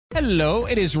Hello,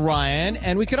 it is Ryan,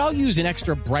 and we could all use an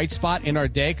extra bright spot in our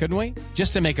day, couldn't we?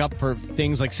 Just to make up for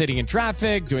things like sitting in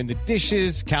traffic, doing the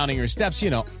dishes, counting your steps,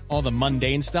 all the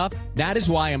mundane stuff. That is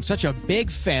why I'm such a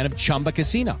big fan of Chumba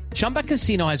Casino. Chumba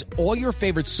Casino has all your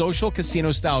favorite social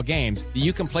casino-style games that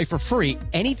you can play for free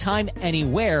anytime,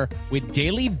 anywhere with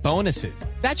daily bonuses.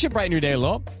 That should brighten your day a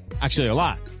little. Actually, a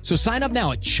lot. So sign up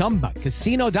now at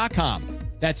ChumbaCasino.com.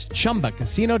 That's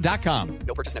ChumbaCasino.com.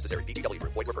 No purchase necessary. VGW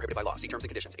Group. Void where prohibited by law. See terms and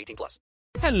conditions. 18+.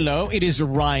 Hello, it is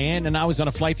Ryan, and I was on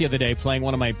a flight the other day playing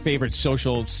one of my favorite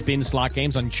social spin slot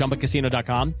games on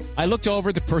ChumbaCasino.com. I looked over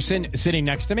at the person sitting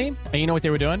next to me, and you know what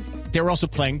they were doing? They were also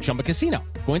playing Chumba Casino.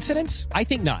 Coincidence? I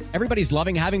think not. Everybody's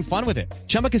loving having fun with it.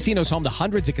 Chumba Casino is home to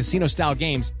hundreds of casino-style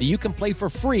games that you can play for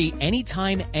free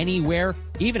anytime, anywhere,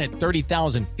 even at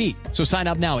 30,000 feet. So sign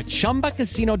up now at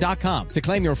ChumbaCasino.com to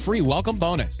claim your free welcome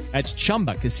bonus. That's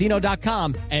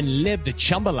ChumbaCasino.com and live the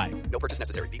Chumba life. No purchase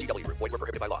necessary. VGW Group. Void where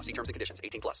prohibited by law. See terms and conditions.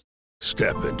 18+.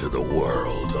 Step into the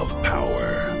world of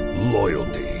power,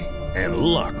 loyalty, and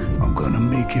luck. I'm gonna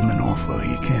make him an offer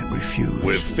he can't refuse.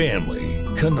 With family,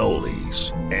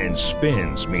 cannolis, and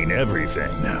spins mean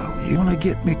everything. Now, you wanna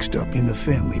get mixed up in the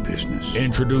family business.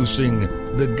 Introducing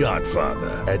The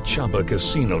Godfather at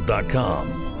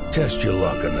ChumbaCasino.com. Test your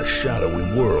luck in the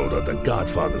shadowy world of The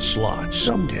Godfather slot.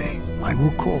 Someday, I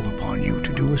will call upon you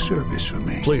to do a service for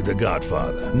me. Play The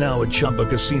Godfather now at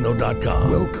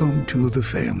ChumbaCasino.com. Welcome to the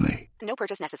family. No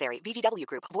purchase necessary. VGW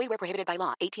Group. Void where prohibited by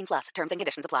law. 18+. Terms and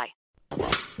conditions apply.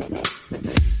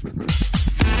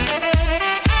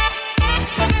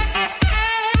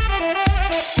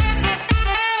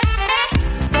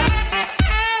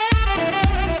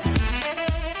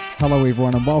 Hello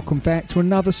everyone and welcome back to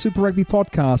another Super Rugby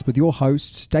podcast with your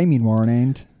hosts Damien Warren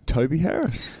and Toby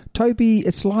Harris. Toby,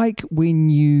 it's like when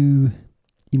you've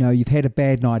had a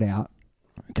bad night out.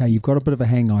 Okay, you've got a bit of a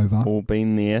hangover. All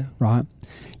been there. Right.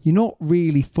 You're not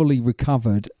really fully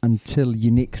recovered until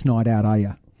your next night out, are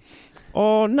you?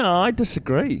 Oh, no, I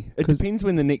disagree. It depends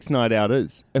when the next night out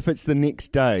is. If it's the next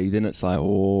day, then it's like,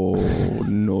 oh,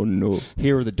 no.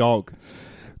 Hair of the dog.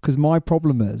 Because my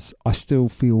problem is I still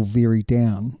feel very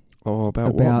down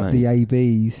about what, mate? the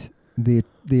ABs,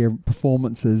 their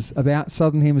performances, about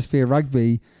Southern Hemisphere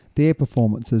Rugby, their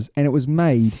performances, and it was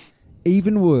made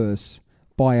even worse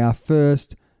by our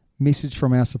first message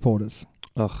from our supporters.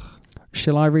 Ugh.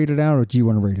 Shall I read it out, or do you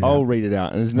want to read it out? I'll read it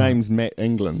out, and his name's Matt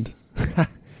England. Yeah.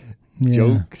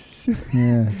 Jokes.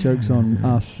 Yeah, jokes on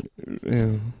us.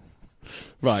 Yeah.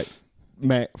 Right,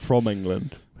 Matt from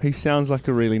England. He sounds like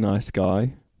a really nice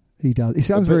guy. He does. He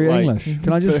sounds very English.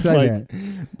 Can I just say that?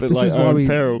 But this is why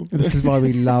This is why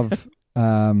we love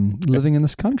living in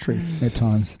this country at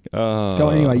times. Go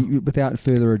on, anyway, without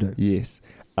further ado. Yes.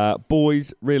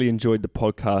 Boys, really enjoyed the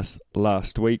podcast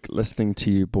last week. Listening to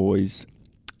you boys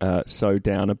so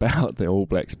down about the All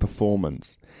Blacks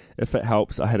performance. If it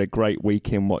helps, I had a great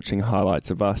weekend watching highlights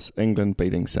of us, England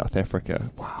beating South Africa.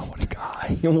 Wow, what a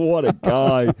guy. What a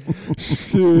guy.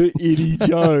 Sir Eddie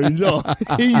Jones. Oh,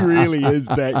 he really is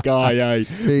that guy, eh?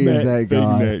 He is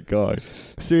that guy.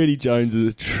 Sir Eddie Jones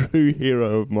is a true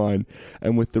hero of mine.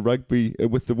 And with the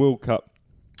World Cup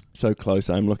so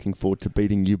close, I'm looking forward to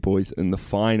beating you boys in the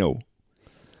final.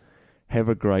 Have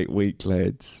a great week,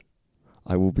 lads.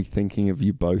 I will be thinking of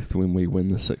you both when we win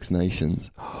the Six Nations.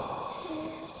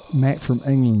 Matt from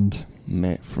England.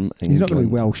 He's not going to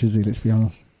be Welsh, is he? Let's be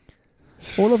honest.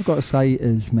 All I've got to say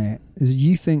is, Matt, is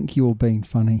you think you're being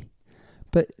funny.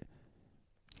 But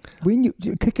when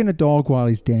you're kicking a dog while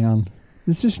he's down,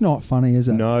 it's just not funny, is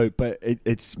it? No, but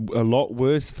it's a lot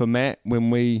worse for Matt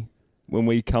when we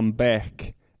come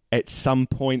back at some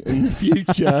point in the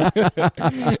future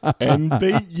and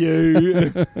beat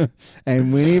you.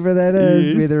 And whenever that is,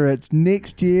 yes. Whether it's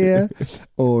next year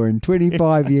or in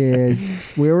 25 years,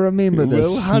 we'll remember this.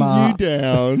 We'll hunt you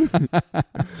down.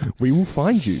 We will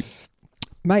find you.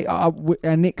 Mate, our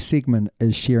next segment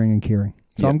is sharing and caring.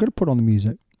 So I'm going to put on the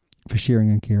music for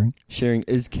sharing and caring. Sharing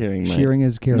is caring, mate. Sharing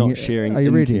is caring. Not sharing. Are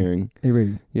you ready? Caring. Are you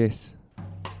ready? Yes.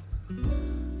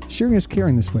 Sharing is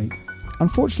caring this week.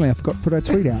 Unfortunately, I forgot to put our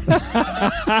tweet out.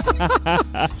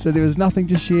 So there was nothing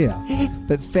to share.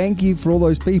 But thank you for all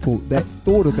those people that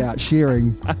thought about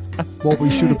sharing what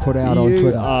we should have put out on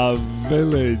Twitter. You are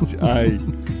village, eh?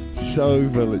 So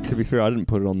village. To be fair, I didn't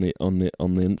put it on the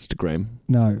Instagram.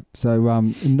 No. So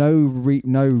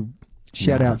no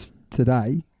shout outs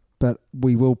today, but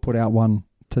we will put out one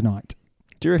tonight.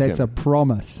 Do you reckon? That's a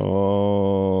promise.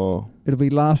 Oh. It'll be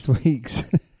last week's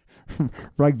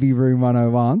Rugby Room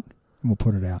 101, and we'll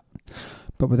put it out.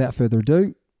 But without further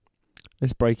ado,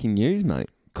 it's breaking news, mate.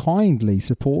 Kindly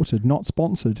supported, not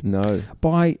sponsored, no,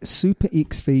 by Super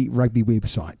XV Rugby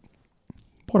website.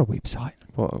 What a website.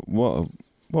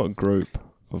 What a group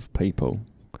of people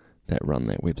that run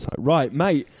that website. Right,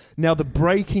 mate. Now the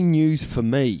breaking news for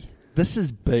me. This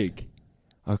is big.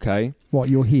 Okay. What,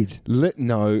 your head?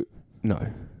 No.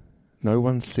 No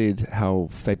one said how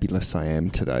fabulous I am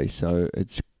today, so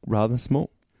it's rather small.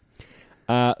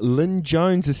 Lynn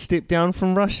Jones has stepped down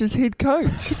from Russia's head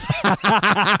coach.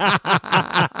 I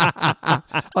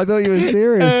thought you were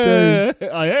serious, dude.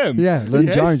 I am. Yeah, Lynn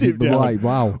Jones stepped the down. way.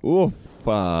 Wow. Oof.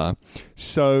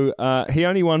 So he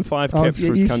only won 5 caps for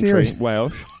his country, serious?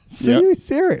 Welsh. So Yep. you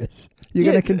serious? You're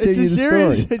going to continue the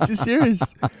story? It's a serious.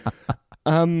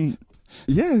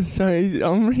 Yeah, so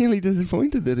I'm really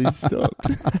disappointed that he's stopped.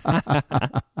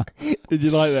 Did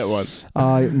you like that one?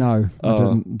 No, I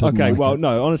didn't Okay, like well, it.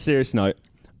 no, on a serious note,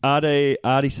 Ardi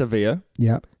Sevilla,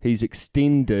 Yeah. he's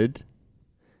extended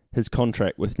his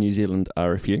contract with New Zealand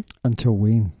RFU. Until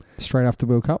when? Straight after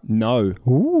the World Cup? No.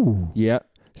 Ooh. Yeah.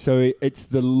 So it's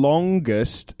the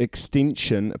longest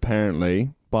extension,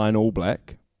 apparently, by an All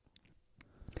Black.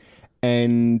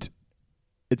 And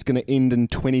it's going to end in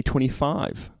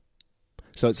 2025.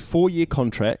 So it's a 4-year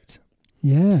contract.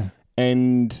 Yeah.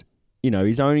 And,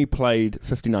 he's only played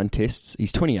 59 tests.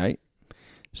 He's 28.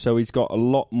 So he's got a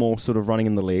lot more sort of running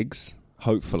in the legs,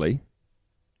 hopefully,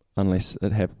 unless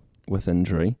it happens with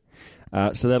injury.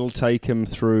 So that'll take him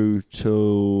through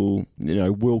to,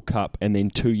 World Cup and then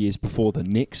 2 years before the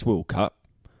next World Cup.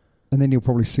 And then you'll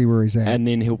probably see where he's at. And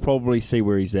then he'll probably see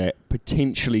where he's at,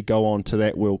 potentially go on to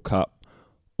that World Cup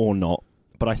or not.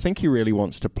 But I think he really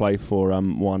wants to play for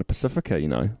Moana Pacifica,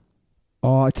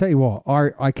 Oh, I tell you what,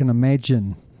 I can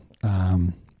imagine.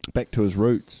 Back to his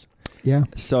roots. Yeah.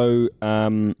 So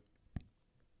I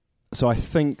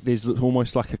think there's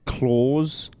almost like a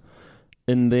clause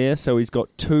in there. So he's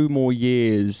got 2 more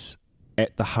years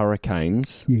at the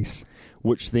Hurricanes. Yes.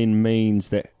 Which then means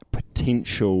that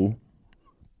potential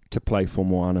to play for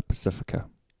Moana Pacifica.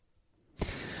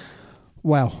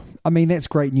 Well, I mean, that's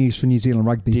great news for New Zealand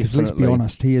rugby because let's be Definitely.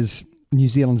 honest, he is New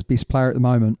Zealand's best player at the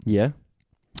moment Yeah.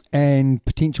 and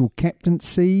potential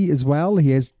captaincy as well.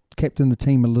 He has captained the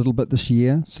team a little bit this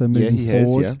year, so moving he has,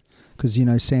 forward. yeah.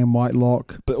 Because, Sam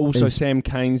Whitelock. But also is- Sam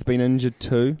Kane's been injured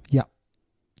too. Yeah,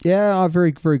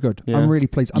 very, very good. Yeah. I'm really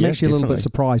pleased. I'm Yeah, actually a little bit definitely.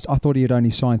 surprised. I thought he had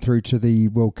only signed through to the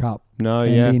World Cup No, and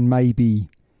yeah. then maybe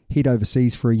head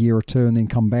overseas for a year or two and then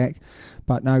come back.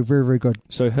 But no, very, very good.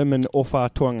 So him and Ofa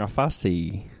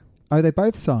Tuangafasi. Oh, they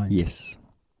both signed? Yes.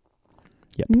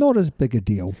 Not as big a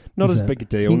deal. Not is as it? big a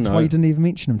deal, Hence no. why you didn't even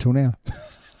mention him till now.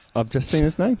 I've just seen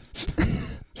his name.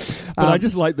 But I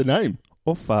just like the name.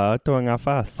 Ofa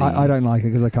Tuangafasi. I don't like it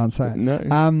because I can't say it.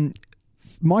 No.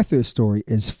 My first story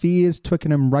is Fear's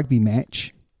Twickenham rugby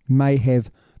match may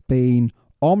have been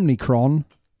Omicron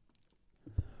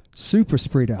super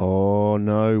spreader. Oh,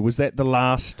 no. Was that the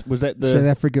last... Was that the... South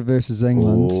Africa versus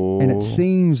England. And Oh. it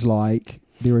seems like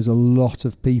there is a lot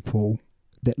of people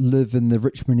that live in the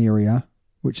Richmond area,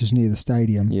 which is near the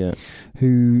stadium, Yeah.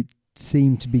 who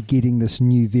seem to be getting this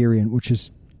new variant, which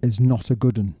is not a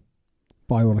good one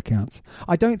by all accounts.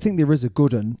 I don't think there is a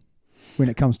good one when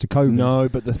it comes to COVID. No,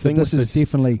 but the thing this with is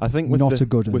definitely I think with not a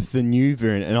good one. With the new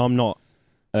variant, and I'm not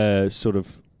sort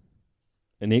of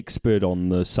an expert on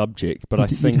the subject, but I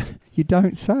think... You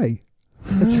don't say.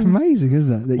 It's amazing,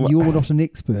 isn't it, that you're not an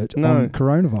expert No. on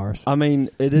coronavirus. I mean,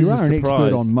 it is You a are an surprise.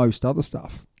 expert on most other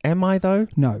stuff. Am I, though?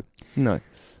 No. No.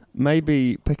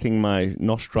 Maybe picking my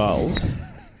nostrils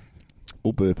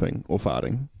or burping or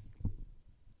farting.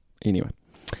 Anyway,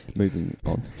 moving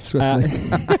on. Swiftly.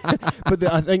 But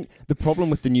I think the problem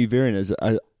with the new variant is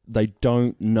they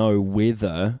don't know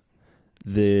whether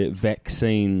the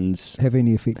vaccines have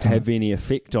any effect on have it. any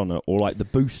effect on it, or like the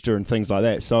booster and things like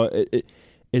that. So it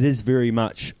is very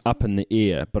much up in the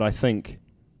air. But I think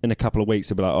in a couple of weeks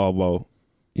they'll be like, oh well,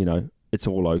 it's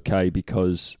all okay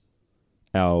because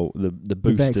the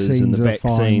boosters and the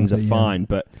vaccines are fine.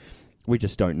 But we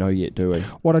just don't know yet, do we?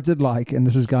 What I did like, and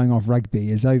this is going off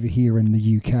rugby, is over here in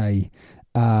the UK,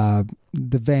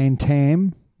 the Van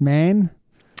Tam man,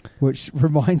 which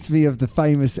reminds me of the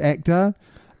famous actor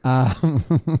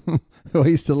who I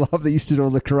used to love, that used to do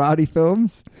all the karate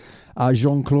films,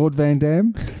 Jean-Claude Van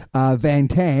Damme. Van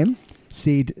Tam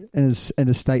said in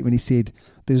a statement, he said,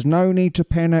 "There's no need to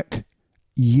panic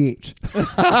yet."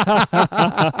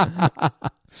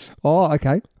 Oh,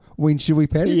 okay. When should we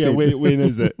panic? Yeah, then? when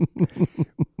is it?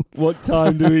 What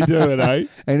time do we do it, eh?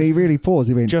 And he really paused.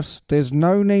 He went, Just "There's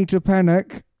no need to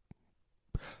panic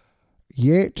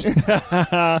yet."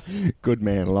 good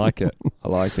man, I like it. I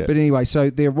like it. But anyway, so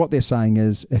what they're saying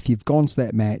is if you've gone to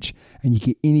that match and you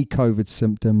get any COVID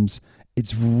symptoms,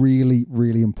 it's really,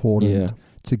 really important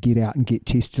to get out and get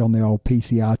tested on their old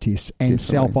PCR tests and Definitely.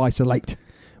 self-isolate.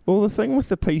 Well, the thing with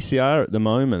the PCR at the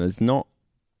moment is not,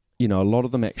 a lot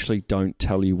of them actually don't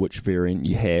tell you which variant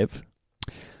you have.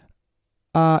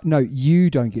 No, you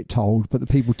don't get told, but the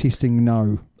people testing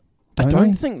know. I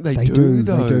don't think they do,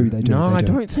 though. They do. No, they I do.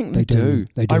 don't think they do.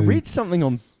 They do. I read something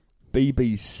on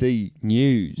BBC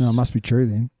News. No, it must be true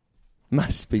then.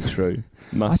 Must be true.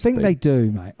 I think they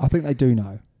do, mate. I think they do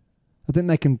know. I think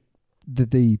they can.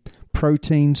 The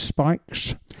protein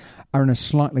spikes are in a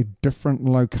slightly different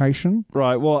location.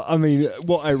 Right. Well, I mean,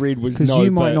 what I read was Because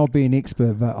you might not be an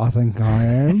expert, but I think I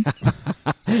am.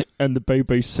 And the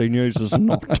BBC News is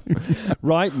not.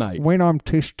 Right, mate. When I'm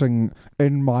testing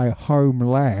in my home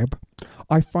lab,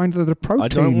 I find that the protein I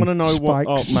don't want to know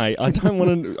spikes mate. I don't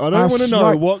want to. I don't want to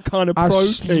know what kind of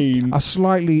protein. are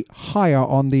slightly higher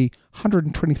on the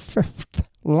 125th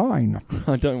line.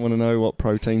 I don't want to know what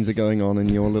proteins are going on in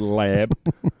your little lab.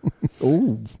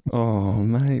 Oh,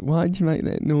 mate, why'd you make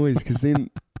that noise? Because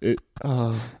then it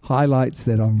highlights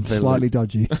that I'm slightly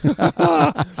dodgy.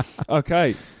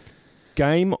 Okay.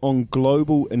 Game on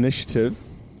Global Initiative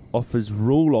offers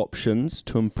rule options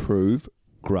to improve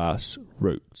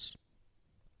grassroots.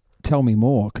 Tell me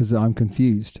more, because I'm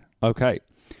confused. Okay.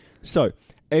 So,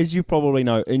 as you probably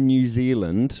know, in New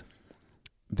Zealand,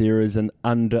 there is an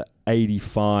under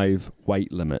 85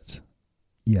 weight limit.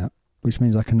 Yeah, which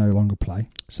means I can no longer play.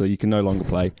 So you can no longer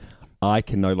play. I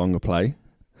can no longer play.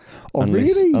 Oh,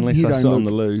 unless, really? Unless I sit on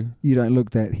the loo. You don't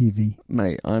look that heavy.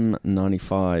 Mate, I'm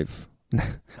 95.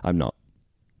 I'm not.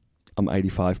 I'm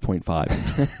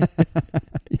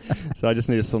 85.5. So I just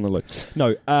need to sit on the loo.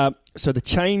 No, so the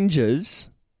changes,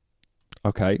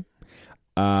 okay,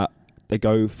 they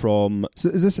go from... So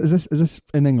is this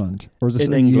in England? Or is this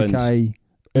in England. the UK?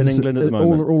 In England at the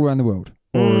moment. All around the world?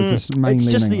 Or is this mainly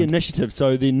It's just in the England? initiative,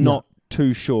 so they're not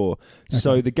too sure. Okay.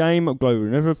 So the game of Global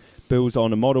Initiative builds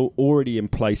on a model already in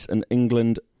place in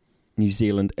England, New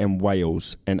Zealand and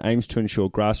Wales and aims to ensure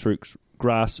grassroots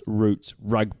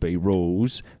rugby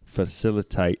rules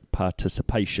facilitate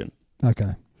participation.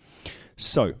 Okay.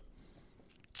 So,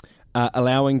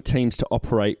 allowing teams to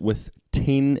operate with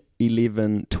 10,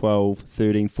 11, 12,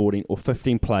 13, 14 or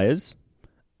 15 players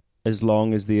as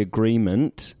long as the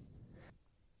agreement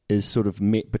is sort of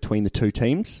met between the two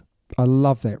teams. I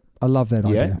love that.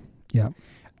 idea. Yeah.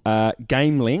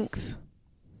 Game length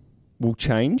will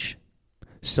change.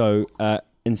 So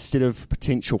instead of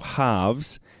potential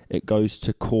halves, it goes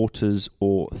to quarters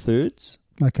or thirds.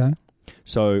 Okay.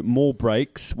 So more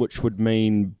breaks, which would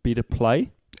mean better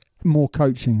play. More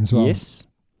coaching as well. Yes.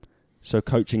 So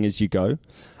coaching as you go.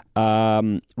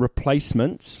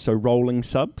 Replacements, so rolling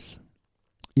subs.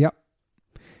 Yep.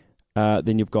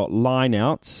 Then you've got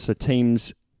line-outs, so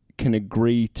teams can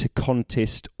agree to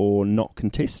contest or not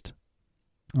contest.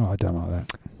 Oh, I don't like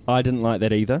that. I didn't like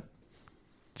that either.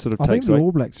 Sort of I think takes the away.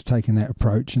 All Blacks are taking that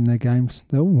approach in their games.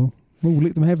 We'll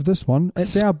let them have this one.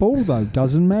 It's our ball, though.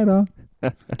 Doesn't matter.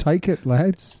 Take it,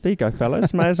 lads. There you go,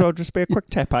 fellas. May as well just be a quick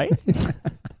tap, eh?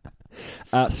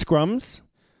 Scrums.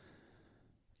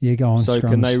 Yeah, go on. So scrums.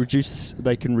 can they reduce?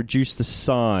 They can reduce the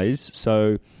size.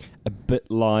 So a bit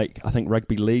like I think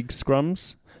rugby league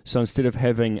scrums. So instead of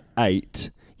having 8,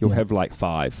 you'll have like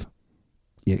 5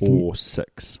 or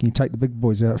 6. Can you take the big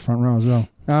boys out front row as well?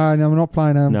 No, we're not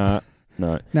playing them. No.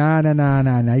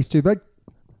 No. He's too big,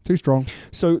 too strong.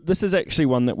 So this is actually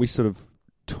one that we sort of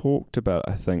talked about.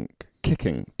 I think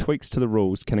kicking tweaks to the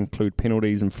rules can include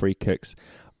penalties and free kicks.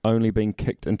 Only being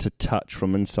kicked into touch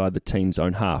from inside the team's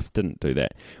own half. Didn't do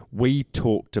that. We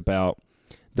talked about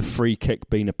the free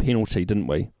kick being a penalty, didn't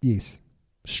we? Yes.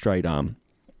 Straight arm.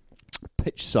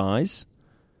 Pitch size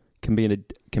can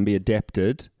be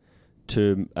adapted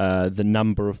to the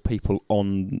number of people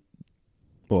on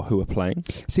or who are playing.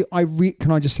 See,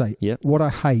 can I just say, what I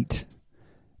hate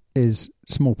is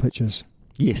small pitches.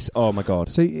 Yes. Oh my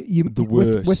God. So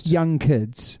with young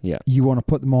kids, you want to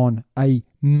put them on a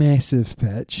massive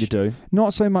pitch. You do.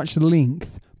 Not so much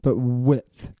length, but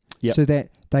width, so that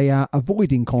they are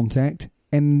avoiding contact.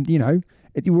 And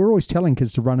we're always telling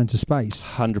kids to run into space.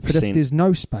 100%. But if there's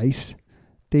no space,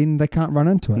 then they can't run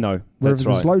into it. No, Whereas that's if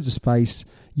there's right. loads of space,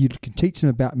 you can teach them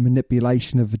about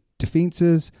manipulation of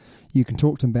defences. You can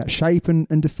talk to them about shape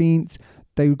and defence.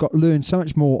 They've got to learn so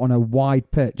much more on a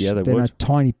wide pitch than a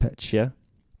tiny pitch. Yeah,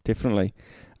 definitely.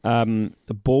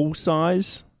 The ball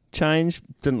size change,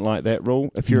 didn't like that rule.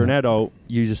 If you're an adult,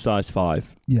 use a size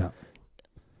 5. Yeah.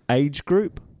 Age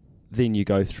group, then you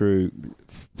go through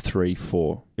 3,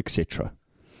 4, etc.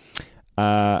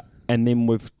 And then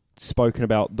we've spoken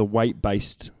about the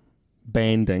weight-based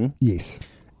banding. Yes.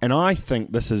 And I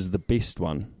think this is the best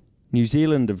one. New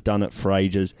Zealand have done it for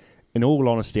ages. in all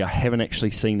honesty, I haven't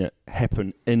actually seen it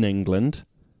happen in England,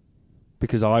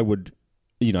 because I would,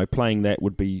 playing that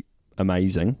would be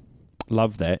amazing.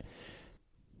 Love that.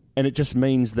 And it just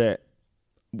means that,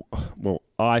 well,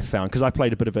 I found, because I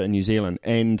played a bit of it in New Zealand,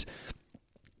 and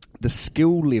the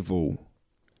skill level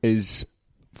is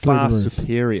far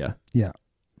superior. Yeah.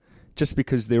 Just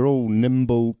because they're all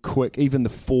nimble, quick. Even the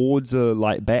forwards are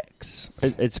like backs.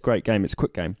 It's a great game. It's a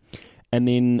quick game. And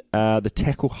then the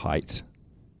tackle height.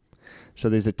 So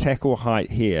there's a tackle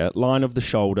height here, line of the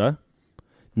shoulder,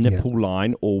 nipple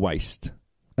line, or waist.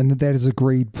 And that is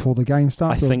agreed before the game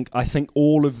starts? I think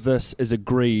all of this is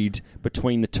agreed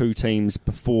between the two teams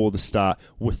before the start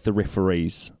with the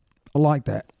referees. I like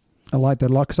that a lot,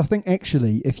 because I think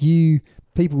actually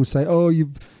people will say, oh,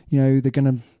 they're going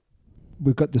to,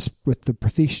 we've got this with the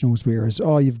professionals, whereas,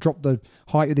 oh, you've dropped the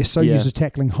height, they're so used to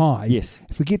tackling high. Yes.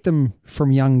 If we get them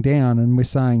from young down and we're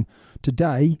saying,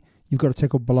 today, you've got to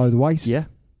tackle below the waist. Yeah.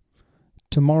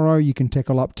 Tomorrow, you can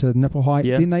tackle up to nipple height.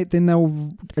 Yeah. Then they'll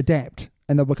adapt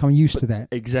and they'll become used to that.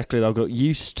 Exactly. They'll get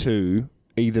used to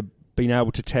either being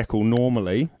able to tackle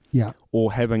normally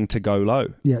or having to go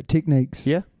low. Yeah, techniques.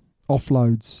 Yeah.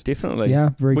 Offloads. Definitely. Yeah,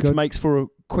 very good. Which makes for a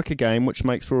quicker game, which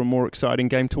makes for a more exciting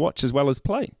game to watch as well as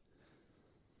play.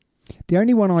 The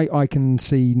only one I can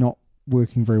see not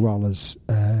working very well is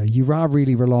you are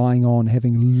really relying on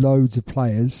having loads of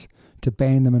players to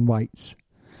ban them in weights.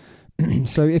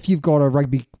 So if you've got a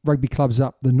rugby clubs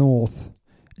up the north,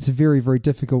 it's very, very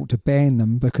difficult to ban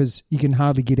them because you can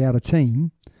hardly get out a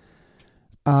team.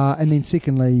 And then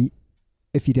secondly,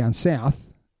 if you're down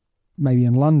south, maybe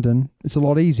in London, it's a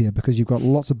lot easier because you've got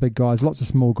lots of big guys, lots of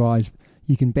small guys.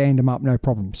 You can band them up, no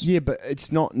problems. Yeah, but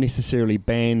it's not necessarily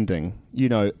banding.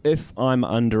 If I'm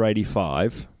under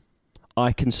 85,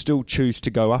 I can still choose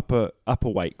to go up a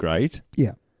weight grade.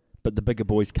 Yeah. But the bigger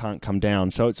boys can't come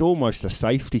down. So it's almost a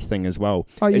safety thing as well.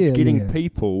 Oh, it's getting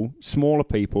people, smaller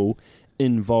people,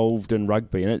 involved in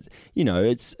rugby. And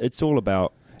it's all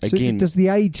about, again... So does the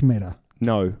age matter?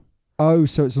 No. Oh,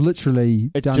 so it's literally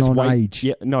it's done just on weight. age.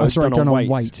 Yeah, no, it's done on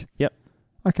weight. Yep.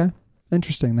 Okay.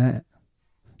 Interesting that.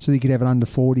 So you could have an under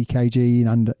 40 kg and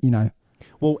under,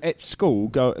 Well, at school,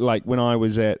 when I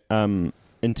was at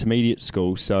intermediate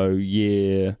school, so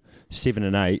year 7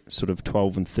 and 8, sort of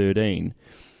 12 and 13,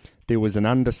 there was an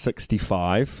under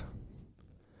 65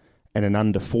 and an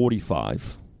under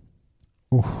 45.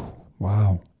 Oh,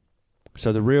 wow.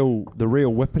 So the real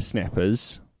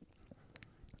whippersnappers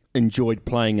enjoyed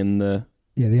playing in the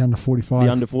under 45.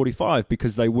 The under 45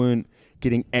 because they weren't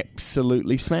getting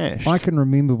absolutely smashed. I can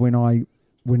remember when I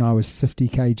was 50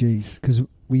 kgs because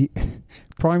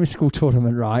primary school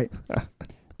tournament, right?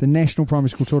 The national primary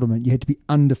school tournament, you had to be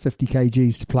under 50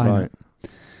 kgs to play in it.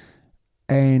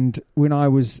 And when I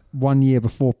was 1 year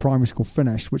before primary school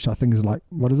finished, which I think is like,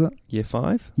 what is it? Year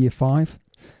 5? Year 5.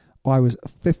 I was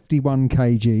 51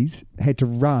 kgs, had to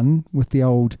run with the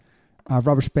old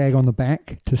rubbish bag on the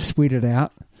back to sweat it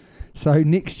out. So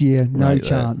next year, no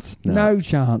chance. No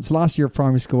chance. Last year of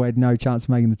primary school, I had no chance of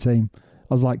making the team.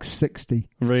 I was like 60.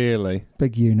 Really?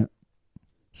 Big unit.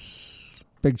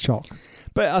 Big shock.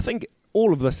 But I think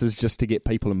all of this is just to get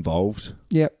people involved.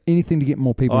 Yeah, anything to get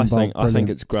more people involved. I think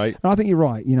it's great. And I think you're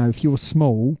right. If you're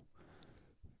small,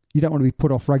 you don't want to be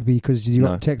put off rugby because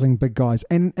you're tackling big guys.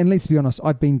 And let's be honest,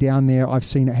 I've been down there. I've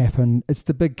seen it happen. It's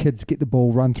the big kids get the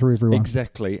ball, run through everyone.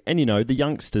 Exactly. And, the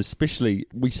youngsters, especially,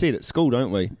 we see it at school,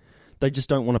 don't we? They just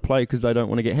don't want to play because they don't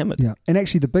want to get hammered. Yeah. And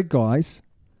actually the big guys,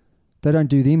 they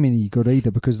don't do them any good either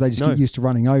because they just get used to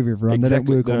running over everyone.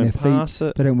 Exactly. They don't work on their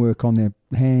feet. They don't work on their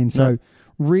hands. So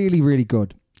really, really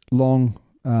good. Long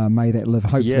may that live.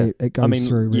 Hopefully it goes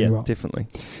through really well. Yeah, definitely.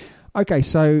 Okay,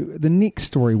 so the next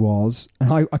story was,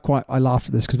 and I laughed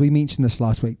at this because we mentioned this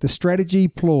last week, the strategy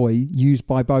ploy used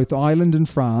by both Ireland and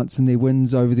France in their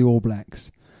wins over the All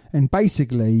Blacks. And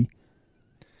basically,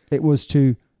 it was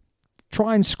to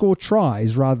try and score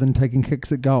tries rather than taking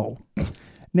kicks at goal.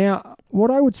 Now, what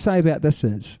I would say about this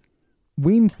is,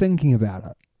 when thinking about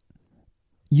it,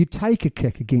 you take a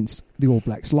kick against the All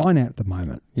Blacks line out at the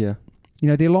moment. Yeah.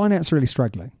 Their line out's really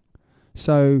struggling.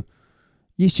 So,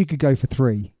 yes, you could go for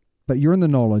 3, but you're in the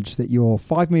knowledge that you're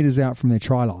 5 metres out from their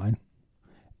try line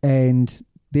and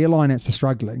their line outs are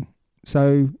struggling.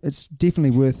 So, it's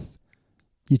definitely worth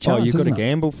your chance. You've got to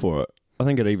gamble for it. I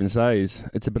think it even says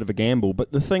it's a bit of a gamble.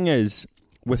 But the thing is,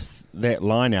 with that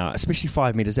line out, especially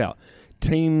 5 metres out,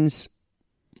 teams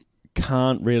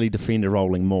can't really defend a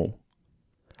rolling maul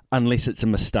unless it's a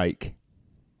mistake.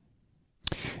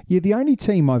 Yeah, the only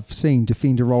team I've seen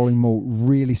defend a rolling maul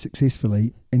really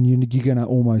successfully, and you're going to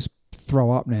almost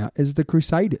throw up now, is the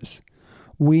Crusaders.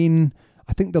 When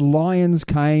I think the Lions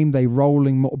came,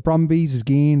 Brumbies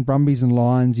and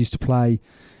Lions used to play,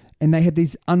 and they had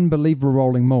these unbelievable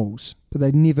rolling mauls, but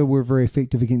they never were very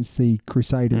effective against the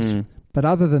Crusaders. But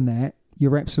other than that,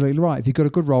 you're absolutely right. If you've got a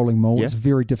good rolling maul, it's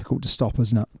very difficult to stop,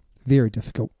 isn't it? Very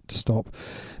difficult to stop.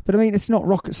 But I mean, it's not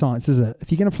rocket science, is it?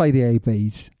 If you're going to play the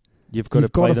ABs, you've got to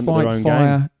play them fight their own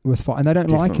fire game. with fire, and they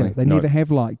don't like it. They never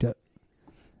have liked it,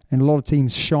 and a lot of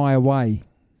teams shy away,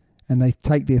 and they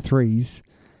take their threes,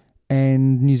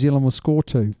 and New Zealand will score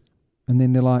 2, and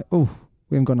then they're like, "Oh,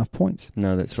 we haven't got enough points."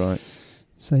 No, that's right.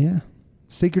 So yeah,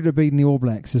 secret of beating the All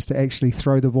Blacks is to actually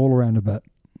throw the ball around a bit.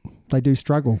 They do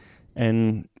struggle,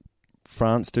 and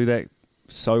France do that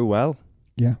so well.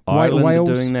 Yeah, Ireland Wales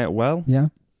are doing that well. Yeah,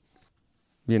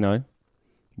 you know,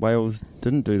 Wales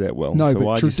didn't do that well. No, so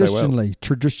but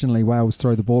traditionally Wales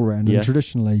throw the ball around, and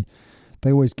traditionally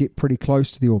they always get pretty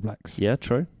close to the All Blacks. Yeah,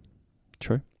 true.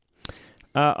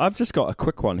 I've just got a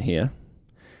quick one here,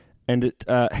 and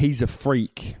he's a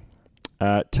freak.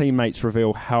 Teammates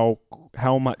reveal how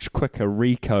much quicker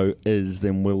Rico is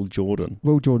than Will Jordan.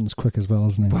 Will Jordan's quick as well,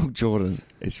 isn't he? Will Jordan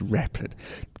is rapid,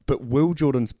 but Will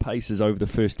Jordan's pace is over the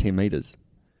first 10 metres.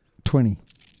 20.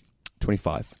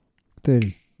 25.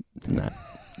 30. Nah,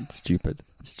 it's stupid.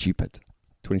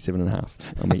 27 and a half.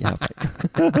 I'll meet you halfway.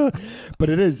 But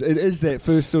it is that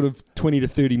first sort of 20 to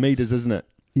 30 metres, isn't it?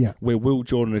 Yeah. Where Will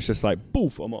Jordan is just like,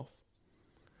 boof, I'm off.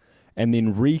 And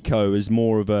then Rico is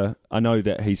more of I know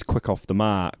that he's quick off the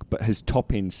mark, but his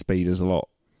top end speed is a lot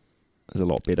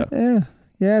better.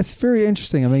 Yeah, it's very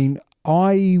interesting. I mean,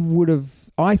 I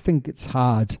think it's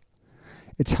hard.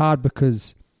 It's hard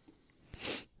because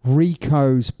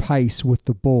Rico's pace with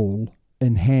the ball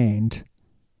in hand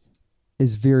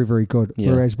is very, very good.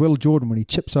 Yeah. Whereas Will Jordan, when he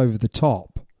chips over the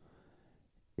top,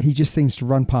 he just seems to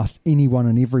run past anyone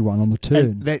and everyone on the turn.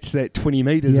 And that's that 20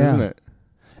 metres, isn't it?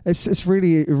 It's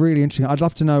really, really interesting. I'd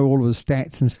love to know all of his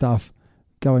stats and stuff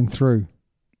going through.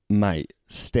 Mate,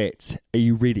 stats. Are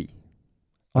you ready?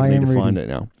 I am ready. I need to find it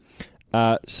now.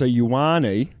 So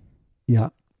Ioane. Yeah.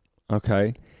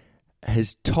 Okay.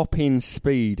 His top end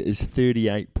speed is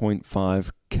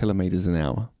 38.5 kilometres an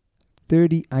hour.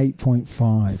 38.5.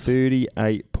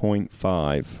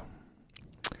 38.5.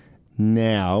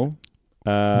 Now,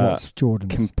 what's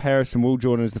Jordan's? Comparison, Will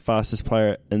Jordan is the fastest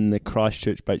player in the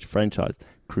Christchurch-based franchise,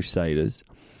 Crusaders,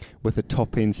 with a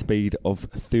top-end speed of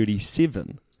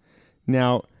 37.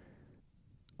 Now,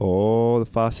 the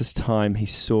fastest time he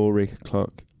saw record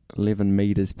clock, 11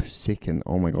 metres per second.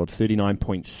 Oh, my God,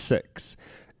 39.6.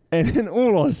 And in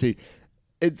all honesty,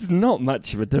 it's not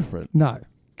much of a difference. No.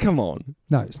 Come on.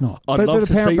 No, it's not. I'd love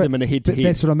to see them in a head-to-head.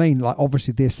 That's what I mean. Like,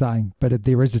 obviously, they're saying, but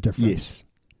there is a difference. Yes.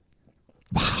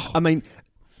 Wow. I mean,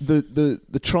 the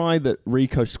try that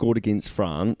Rico scored against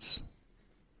France,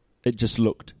 it just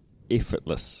looked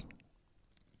effortless.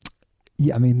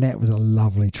 Yeah, I mean, that was a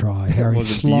lovely try. Harry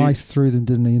sliced through them,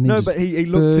 didn't he? And but he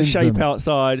looked to shape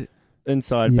outside,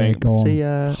 inside bank. See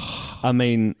ya. I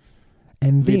mean,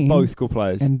 they're both good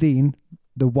players. And then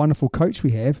the wonderful coach we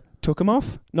have took him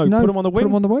off? No, put him on the wing. Put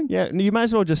him on the wing. Yeah, you may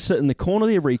as well just sit in the corner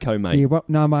there, Rico, mate. Yeah,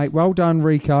 no, mate. Well done,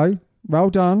 Rico. Well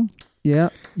done. Yeah,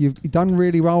 you've done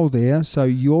really well there. So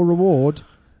your reward,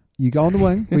 you go on the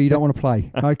wing where you don't want to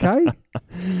play. Okay?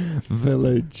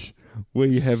 Village.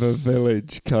 We have a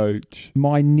village coach.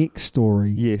 My next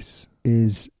story is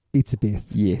Etzebeth.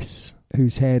 Yes.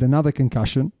 Who's had another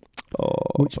concussion,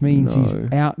 which means he's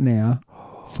out now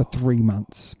for 3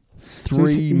 months.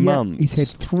 3 months? He's had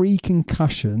 3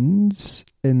 concussions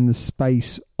in the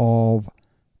space of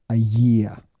a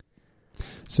year.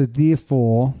 So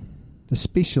therefore, the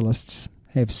specialists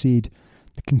have said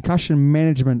the concussion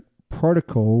management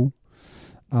protocol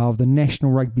of the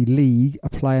National Rugby League, a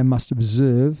player must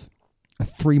observe a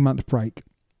 3-month break,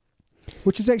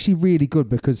 which is actually really good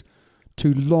because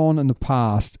Toulon in the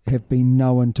past have been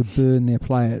known to burn their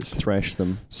players. Thrash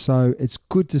them. So it's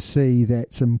good to see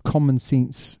that some common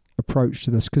sense approach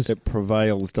to this. Cause it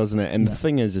prevails, doesn't it? And the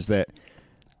thing is that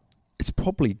it's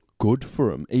probably good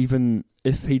for him, even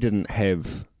if he didn't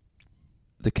have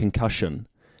the concussion.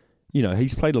 You know,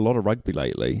 he's played a lot of rugby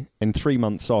lately, and 3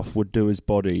 months off would do his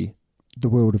body the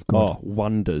world of God.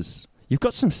 Wonders. You've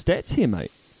got some stats here,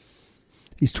 mate.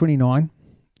 He's 29.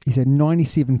 He's had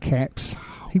 97 caps.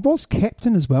 He was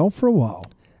captain as well for a while.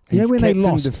 He's when they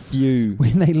lost a few.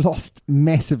 When they lost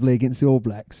massively against the All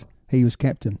Blacks, he was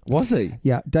captain. Was he?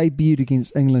 Yeah, debuted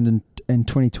against England in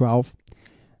 2012.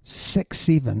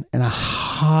 6'7" and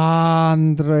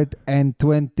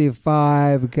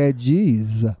 125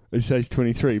 kgs. It says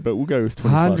 23, but we'll go with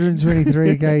 25.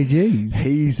 123 kgs.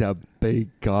 He's a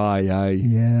big guy, eh?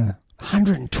 Yeah.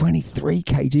 123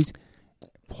 kgs.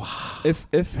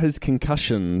 if his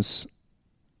concussions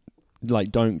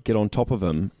don't get on top of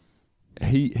him,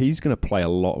 he's going to play a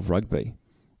lot of rugby.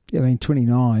 Yeah, I mean,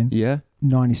 29, Yeah,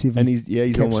 97. and he's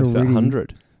caps almost at already.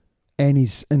 100. And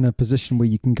he's in a position where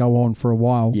you can go on for a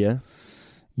while. Yeah,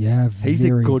 Yeah, he's a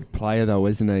good player though,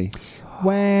 isn't he?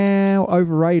 Wow,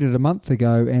 overrated a month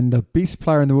ago and the best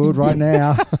player in the world right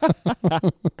now.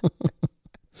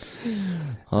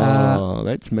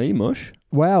 That's me, Mush.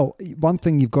 Well, one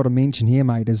thing you've got to mention here,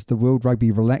 mate, is the World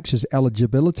Rugby relaxes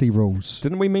eligibility rules.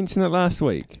 Didn't we mention it last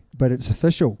week? But it's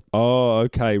official. Oh,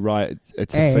 okay, right.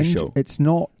 It's and official. It's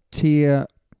not tier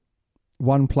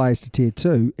 1 players to tier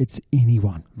 2. It's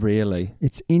anyone. Really?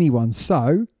 It's anyone.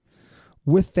 So,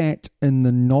 with that in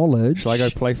the knowledge... Shall I go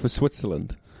play for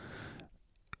Switzerland?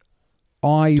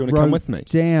 I Do you want to wrote come with me?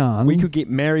 down... We could get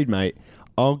married, mate.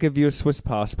 I'll give you a Swiss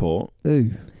passport.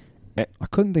 Ooh. I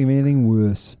couldn't think of anything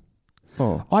worse.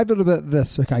 Oh. I thought about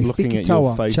this. Okay, Looking at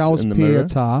your Fekitoa, face Charles in the mirror.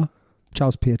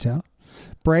 Piutau,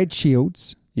 Brad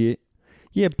Shields. Yeah.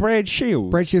 Yeah, Brad Shields.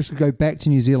 Brad Shields could go back to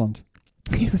New Zealand.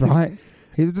 Right?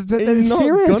 He's That's not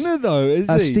serious. gonna though,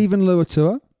 is he? Stephen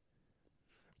Luatua.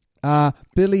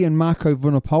 Billy and Marco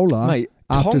Vunipola. Mate,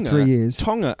 after Tonga, 3 years.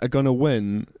 Tonga are going to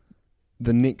win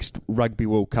the next Rugby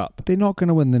World Cup. They're not going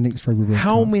to win the next Rugby World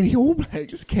How Cup. many All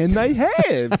Blacks can they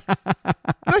have?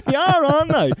 They are,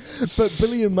 aren't they? But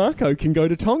Billy and Marco can go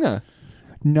to Tonga.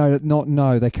 No,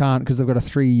 they can't because they've got a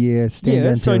 3-year stand-down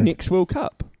Yeah, so period. next World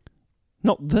Cup.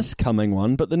 Not this coming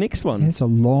one, but the next one. It's a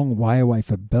long way away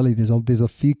for Billy. There's a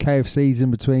few KFCs in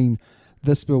between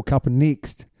this World Cup and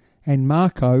next. And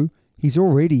Marco, he's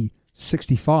already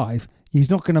 65. He's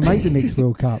not going to make the next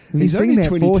World Cup. Have you He's seen only that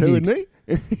 22, forehead? isn't he?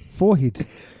 Forehead.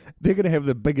 They're going to have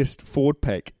the biggest forward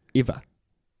pack ever.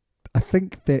 I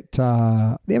think that,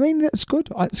 that's good.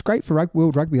 It's great for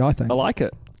World Rugby, I think. I like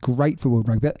it. Great for World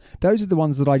Rugby. But those are the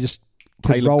ones that I just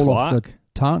could Caleb roll Clark. off the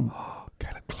tongue. Oh,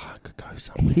 Caleb Clark could go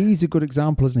somewhere. He's a good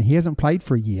example, isn't he? He hasn't played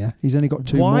for a year. He's only got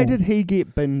 2 more. Why did he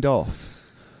get binned off?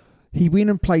 He went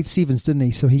and played sevens, didn't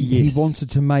he? So he wanted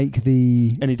to make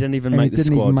the... And he didn't even and make he the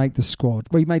didn't squad. even make the squad.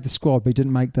 Well, he made the squad, but he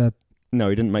didn't make the... No,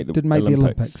 he didn't make the the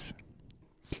Olympics.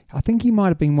 I think he might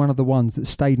have been one of the ones that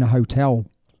stayed in a hotel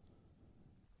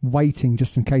waiting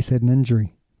just in case they had an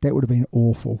injury. That would have been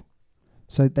awful.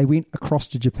 So they went across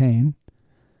to Japan,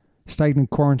 stayed in a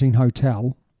quarantine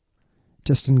hotel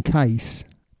just in case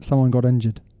someone got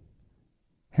injured.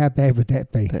 How bad would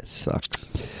that be? That sucks.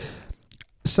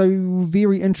 So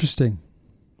very interesting.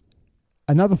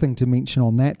 Another thing to mention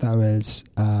on that though is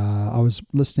I was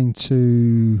listening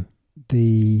to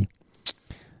the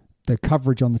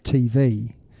coverage on the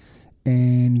TV,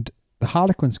 and the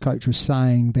Harlequins coach was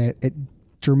saying that it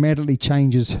dramatically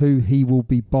changes who he will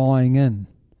be buying in,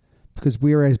 because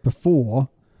whereas before,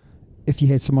 if you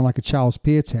had someone like a Charles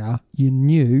Piutau, you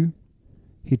knew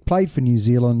he'd played for New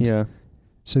Zealand, Yeah.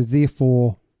 so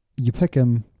therefore you pick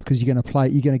him because you're going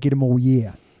to get him all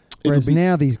year. Whereas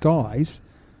now these guys,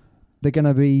 they're going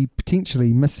to be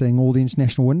potentially missing all the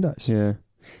international windows. Yeah.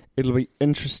 It'll be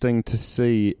interesting to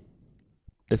see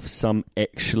if some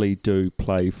actually do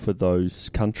play for those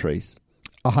countries.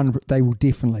 100, they will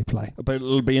definitely play. But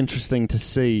it'll be interesting to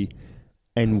see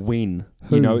and when.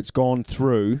 Who? You know, it's gone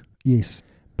through, Yes.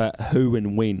 but who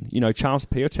and when. You know, Charles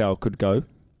Piutau could go.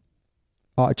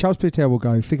 Charles Piutau will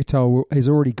go. Fekitoa has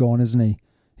already gone, isn't he?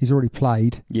 He's already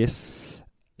played. Yes.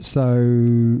 So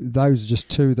those are just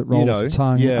 2 that roll off the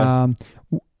tongue. yeah.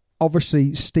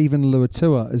 Obviously, Stephen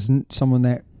Luatua isn't someone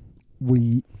that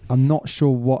I'm not sure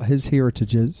what his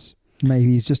heritage is.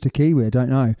 Maybe he's just a Kiwi, I don't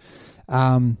know.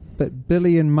 But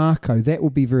Billy and Marco, that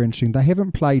will be very interesting. They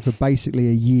haven't played for basically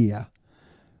a year.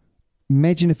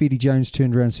 Imagine if Eddie Jones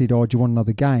turned around and said, do you want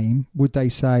another game? Would they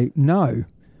say, no,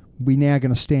 we're now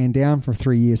going to stand down for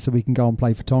 3 years so we can go and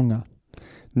play for Tonga?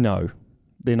 No.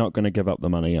 They're not going to give up the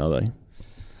money, are they?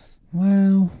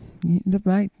 Well,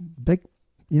 mate,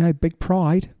 big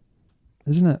pride,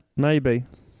 isn't it? Maybe.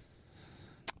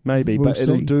 We'll but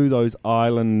it'll see. do those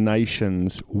island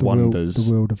nations wonders.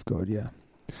 The world of good, yeah.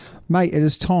 Mate, it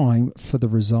is time for the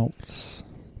results.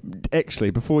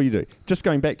 Actually, before you do, just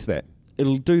going back to that,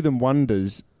 it'll do them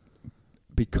wonders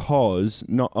because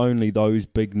not only those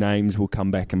big names will come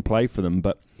back and play for them,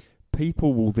 but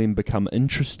people will then become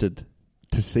interested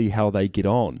to see how they get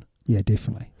on. Yeah,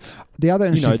 definitely. The other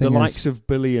interesting the thing likes of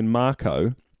Billy and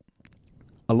Marco,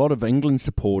 a lot of England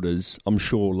supporters, I'm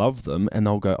sure, love them, and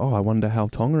they'll go, I wonder how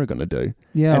Tonga are going to do.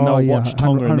 Yeah, and they'll watch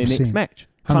Tonga in their 100%. next match,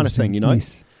 kind of thing, you know?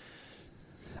 Yes.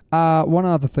 One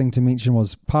other thing to mention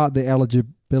was part of the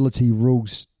eligibility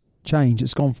rules change.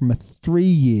 It's gone from a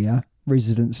 3-year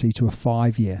residency to a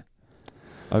 5-year.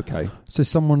 Okay. So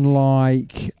someone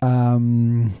like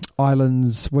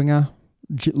Ireland's winger,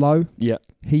 Lowe, Yeah.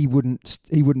 he wouldn't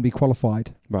be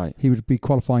qualified. Right. He would be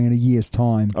qualifying in a year's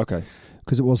time. Okay.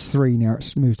 Because it was 3, now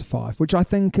it's moved to 5, which I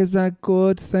think is a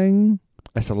good thing.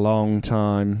 That's a long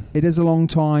time. It is a long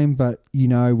time, but you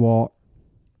know what?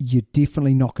 You're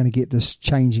definitely not going to get this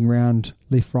changing around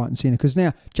left, right and centre. Because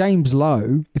now, James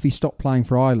Lowe, if he stopped playing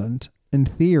for Ireland, in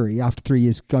theory, after 3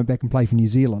 years, going back and play for New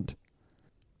Zealand.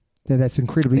 Now, that's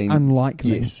incredibly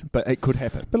unlikely. Yes, but it could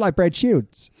happen. But like Brad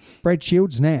Shields. Brad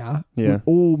Shields now would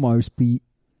almost be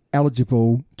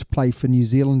eligible to play for New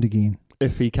Zealand again.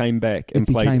 If he came back and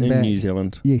played in New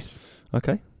Zealand. Yes.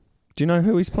 Okay. Do you know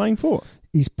who he's playing for?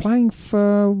 He's playing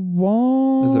for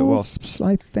Wasps. Is it Wasps?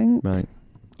 I think. Right.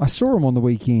 I saw him on the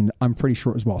weekend. I'm pretty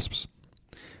sure it was Wasps.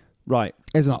 Right.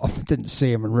 As I didn't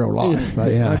see him in real life.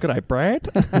 But yeah. Good day, Brad.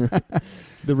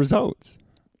 The results.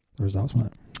 The results,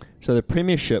 mate. So the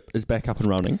Premiership is back up and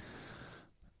running.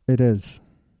 It is.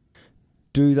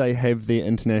 Do they have their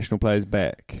international players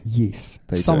back? Yes.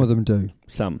 They some do. of them do.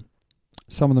 Some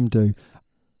of them do.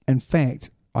 In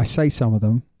fact, I say some of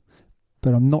them,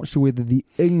 but I'm not sure whether the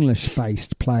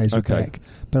English-based players are back.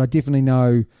 But I definitely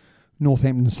know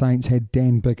Northampton Saints had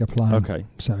Dan Bigger playing. Okay.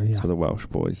 So, yeah. So the Welsh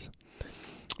boys.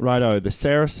 Righto, the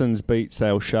Saracens beat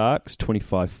Sale Sharks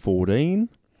 25-14.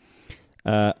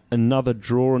 Another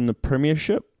draw in the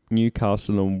Premiership.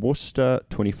 Newcastle and Worcester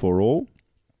 24-all.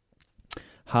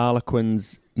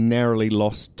 Harlequins narrowly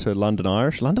lost to London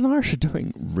Irish. London Irish are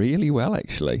doing really well,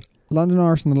 actually. London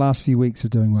Irish in the last few weeks are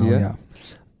doing well, yeah.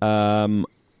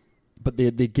 But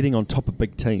they're getting on top of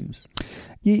big teams.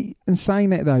 Yeah, in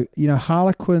saying that, though, you know,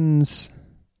 Harlequins,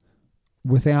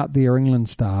 without their England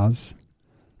stars,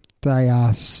 they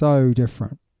are so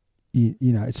different. You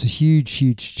know, it's a huge,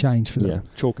 huge change for them. Yeah,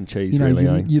 chalk and cheese, you know,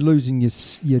 really. You're losing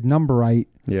your number 8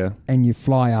 and your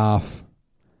fly half.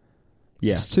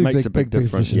 Yeah, it's two makes big, a big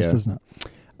difference, positions, doesn't it?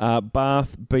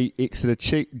 Bath beat Exeter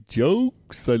Cheek.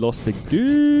 Jokes, they lost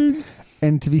again.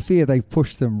 And to be fair, they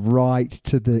pushed them right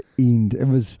to the end.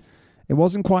 It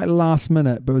wasn't quite last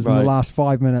minute, but it was in the last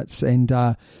 5 minutes. And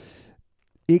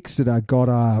Exeter got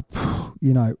a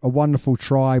wonderful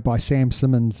try by Sam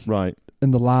Simmons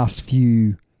in the last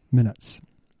few minutes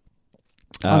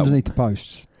underneath the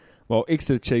posts. Well,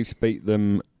 Exeter Chiefs beat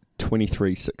them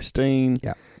 23-16.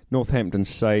 Yeah. Northampton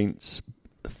Saints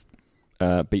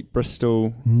beat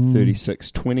Bristol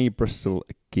 36-20. Bristol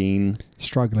again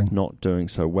struggling, not doing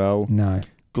so well. No.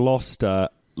 Gloucester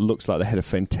looks like they had a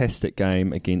fantastic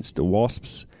game against the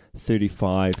Wasps,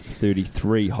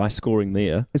 35-33. High scoring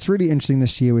there. It's really interesting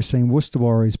this year. We're seeing Worcester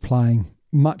Warriors playing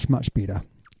much, much better.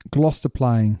 Gloucester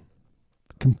playing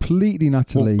completely and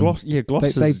utterly. Well,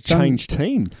 Gloucester's changed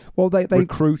team. Well, they've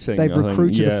recruited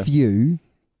a few,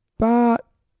 but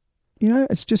you know,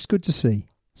 it's just good to see.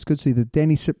 It's good to see the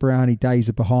Danny Cipriani days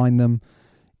are behind them.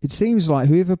 It seems like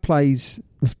whoever picks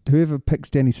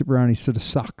Danny Cipriani sort of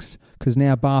sucks, because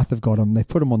now Bath have got him. They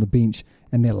put him on the bench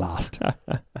and they're last.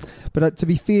 But to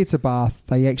be fair to Bath,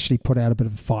 they actually put out a bit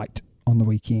of a fight on the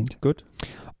weekend. Good.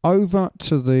 Over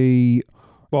to the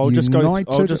I'll just go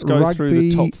through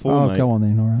the top 4, mate. Go on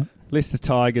then, all right. Leicester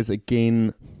Tigers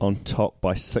again on top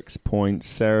by 6 points.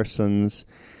 Saracens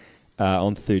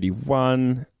on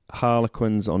 31.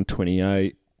 Harlequins on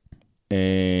 28.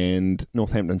 And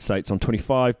Northampton Saints on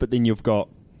 25. But then you've got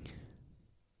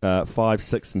 5,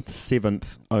 6th and 7th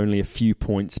only a few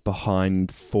points behind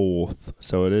 4th.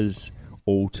 So it is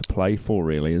all to play for,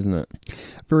 really, isn't it?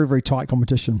 Very, very tight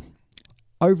competition.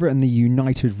 Over in the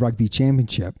United Rugby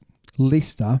Championship,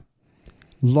 Leinster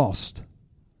lost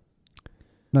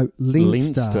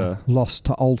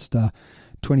to Ulster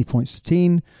 20 points to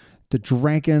 10. The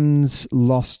Dragons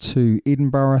lost to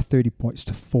Edinburgh 30 points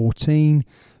to 14.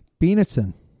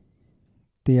 Benetton,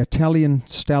 the Italian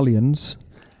Stallions,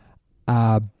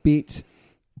 beat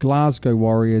Glasgow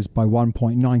Warriors by 1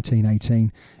 point,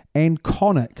 19-18. And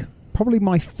Connacht, probably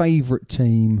my favourite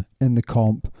team in the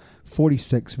comp,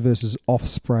 46 versus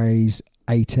Ospreys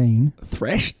 18.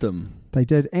 Thrashed them. They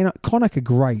did. And Connacht are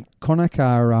great. Connacht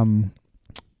are,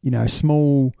 a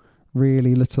small,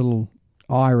 really little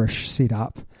Irish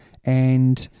setup.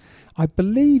 And I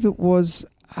believe it was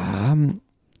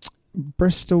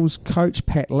Bristol's coach,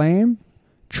 Pat Lamb,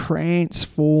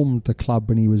 transformed the club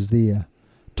when he was there.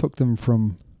 Took them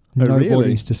from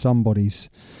nobodies to somebodies.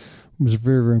 It was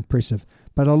very, very impressive.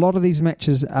 But a lot of these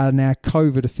matches are now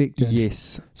COVID affected.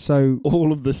 Yes. So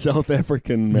all of the South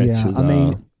African matches I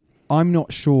mean, I'm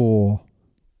not sure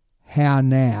how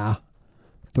now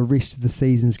the rest of the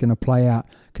season is going to play out,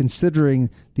 considering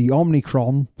the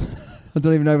Omicron. I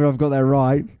don't even know if I've got that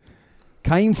right.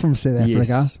 came from South Africa,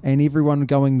 Yes. and everyone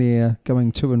going there,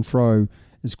 going to and fro,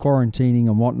 is quarantining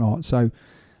and whatnot. So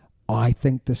I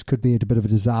think this could be a bit of a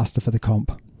disaster for the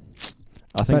comp.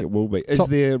 I think But it will be. Is top-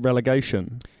 there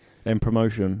relegation and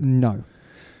promotion? No.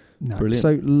 Brilliant.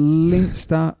 So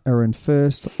Leinster are in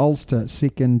first, Ulster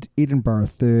second, Edinburgh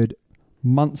third,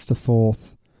 Munster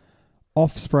fourth,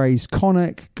 Ospreys,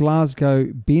 Connacht, Glasgow,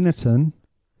 Benetton,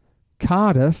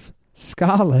 Cardiff,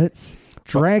 Scarlets,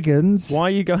 Dragons. Why are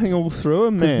you going all through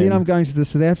them, man? Because then I'm going to the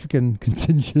South African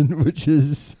contingent, which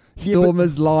is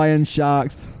Stormers, Lions,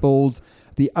 Sharks, Bulls.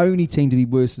 The only team to be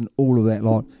worse than all of that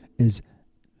lot is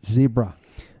Zebra.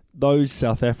 Those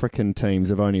South African teams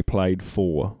have only played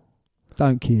 4.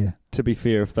 Don't care. To be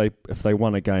fair, if they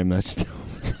won a game, they'd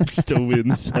still be in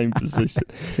the same position.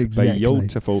 Exactly.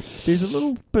 Beautiful. There's a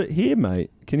little bit here, mate.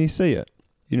 Can you see it?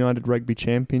 United Rugby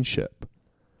Championship.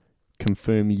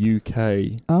 Confirm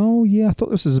UK. Oh, yeah. I thought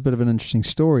this was a bit of an interesting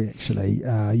story, actually.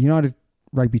 United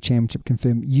Rugby Championship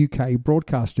confirmed UK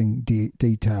broadcasting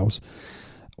details.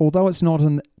 Although it's not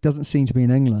doesn't seem to be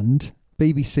in England,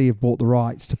 BBC have bought the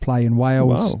rights to play in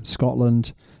Wales, Wow.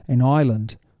 Scotland and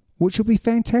Ireland, which will be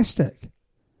fantastic.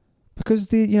 Because,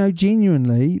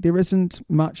 genuinely, there isn't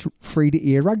much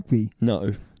free-to-air rugby. No,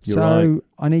 you're So right.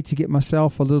 I need to get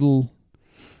myself a little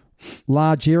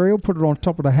large aerial, put it on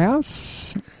top of the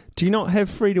house. Do you not have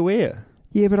free to air?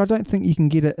 Yeah, but I don't think you can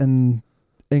get it in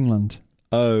England.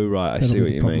 Oh, right. I That'll see be what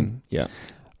the you problem. mean. Yeah.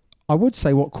 I would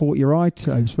say what caught your eye,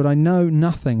 Tobes, but I know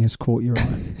nothing has caught your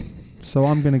eye. So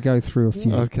I'm going to go through a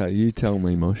few. Okay, you tell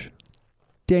me, Mush.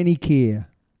 Danny Kerr.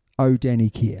 Oh, Danny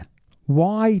Kerr.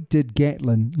 Why did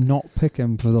Gatlin not pick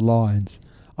him for the Lions?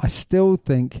 I still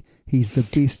think he's the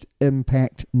best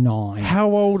impact 9. How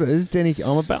old is Danny?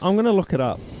 I'm going to look it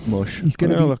up, Mush. He's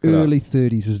going I'm to gonna be look it up. early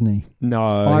 30s, isn't he? No,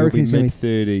 I he'll reckon be he's gonna be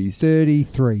mid-30s.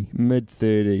 33.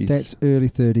 Mid-30s. That's early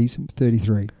 30s,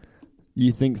 33.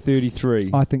 You think 33?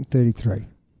 I think 33.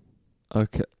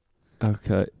 Okay.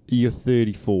 You're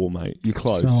 34, mate. You're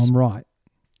close. So I'm right.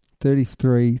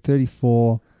 33,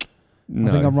 34. No.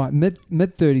 I think I'm right.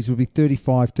 Mid-30s would be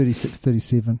 35, 36,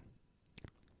 37.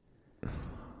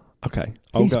 Okay.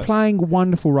 He's playing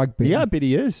wonderful rugby. Yeah, I bet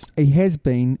he is. He has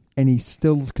been, and he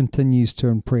still continues to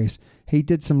impress. He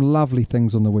did some lovely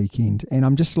things on the weekend, and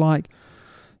I'm just like,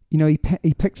 he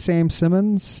picked Sam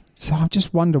Simmons, so I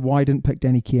just wonder why he didn't pick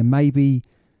Danny Kerr. Maybe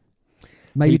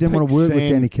he didn't want to work with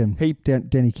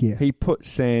Danny Kerr. He put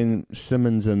Sam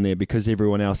Simmons in there because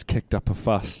everyone else kicked up a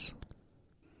fuss.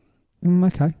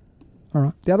 Okay. All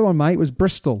right. The other one, mate, was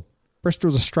Bristol.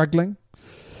 Bristol was struggling.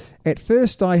 At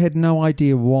first, I had no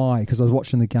idea why because I was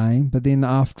watching the game, but then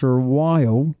after a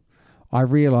while, I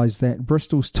realised that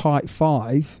Bristol's tight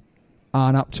 5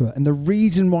 aren't up to it. And the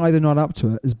reason why they're not up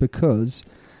to it is because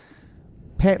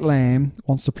Pat Lam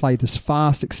wants to play this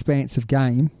fast, expansive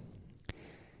game,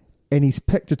 and he's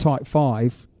picked a tight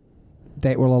 5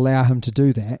 that will allow him to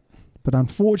do that. But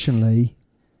unfortunately,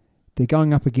 they're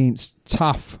going up against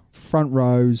tough front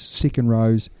rows, second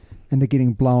rows, and they're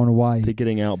getting blown away. They're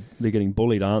getting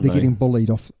bullied, aren't They're they? getting bullied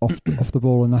off the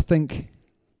ball. And I think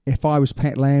if I was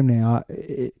Pat Lam now,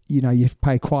 you have to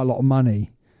pay quite a lot of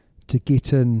money to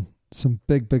get in some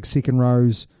big second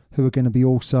rows who are going to be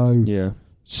also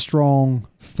strong,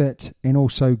 fit, and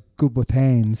also good with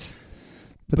hands.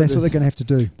 But that's what they're going to have to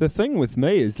do. The thing with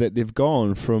me is that they've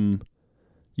gone from,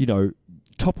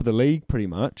 top of the league pretty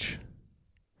much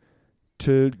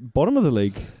to bottom of the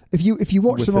league. If you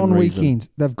watch them Within on reason. weekends,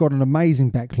 they've got an amazing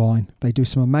back line. They do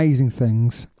some amazing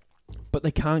things. But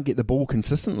they can't get the ball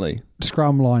consistently.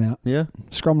 Scrum line out. Yeah.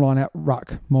 Scrum line out,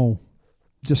 ruck, maul.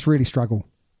 Just really struggle.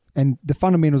 And the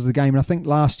fundamentals of the game, and I think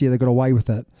last year they got away with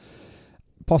it,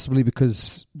 possibly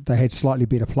because they had slightly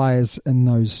better players in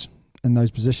those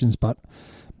positions, but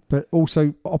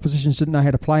also oppositions didn't know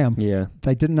how to play them. Yeah.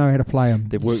 They didn't know how to play them.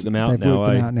 They've worked them out They've now,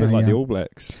 worked them out Bit like yeah. the All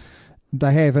Blacks.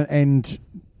 They have, and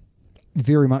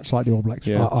very much like the All Blacks,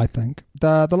 Yeah. I think.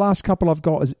 The last couple I've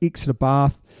got is Exeter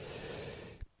Bath.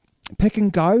 Pick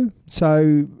and go.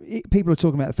 So people are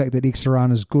talking about the fact that Exeter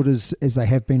aren't as good as they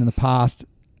have been in the past.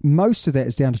 Most of that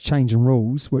is down to change in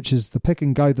rules, which is the pick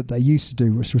and go that they used to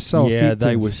do, which was so effective.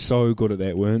 They were so good at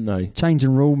that, weren't they? Change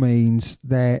in rule means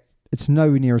that it's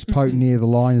nowhere near as potent near the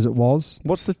line as it was.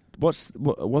 What's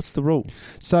the rule?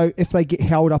 So if they get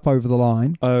held up over the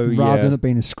line, rather than it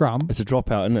being a scrum, It's a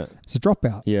dropout, isn't it? it's a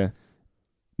dropout. Yeah.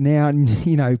 Now,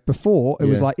 before it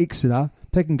was Yeah. like Exeter,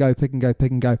 pick and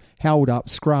go, held up,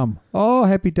 scrum. Oh,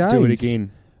 happy days. Do it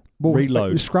again. Well,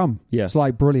 Reload. Scrum. Yeah. It's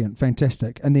like brilliant,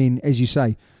 fantastic. And then, as you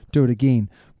say, do it again.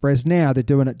 Whereas now they're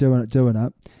doing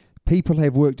it. People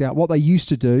have worked out what they used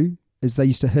to do is they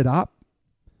used to hit up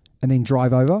and then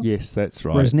drive over. Yes, that's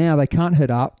right. Whereas now they can't hit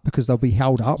up because they'll be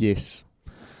held up. Yes.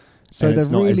 So and they're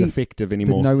it's not really as effective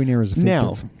anymore. They're nowhere near as effective.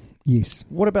 Now, yes.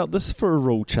 what about this for a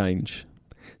rule change?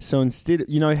 So instead,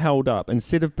 held up,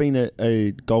 instead of being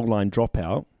a goal line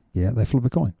dropout, Yeah, they flip a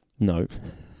coin. no,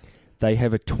 they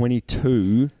have a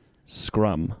 22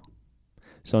 scrum.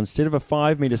 So instead of a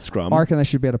 5 metre scrum, I reckon they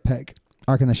should be able to pick.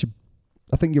 I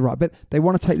think you're right, but they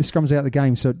want to take the scrums out of the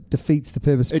game, so it defeats the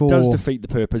purpose. it does defeat the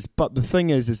purpose. But the thing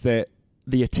is that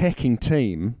the attacking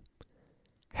team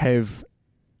have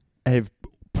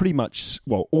pretty much,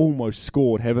 almost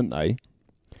scored, haven't they?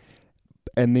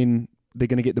 And then they're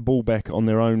going to get the ball back on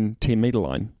their own 10 metre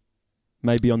line,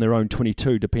 maybe on their own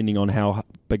 22, depending on how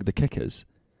big the kick is.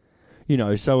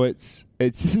 So it's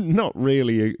not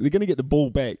really. They're going to get the ball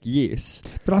back, yes,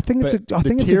 But I think but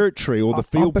the territory or the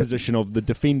field position of the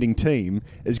defending team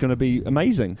is going to be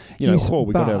amazing. Yes,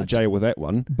 we got out of but- jail with that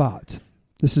one. But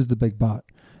this is the big but.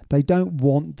 They don't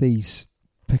want these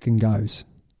pick and goes.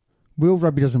 World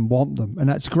Rugby doesn't want them, and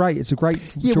that's great. It's a great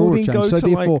draw then change. go So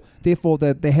to therefore,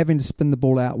 they're having to spin the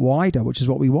ball out wider, which is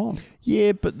what we want.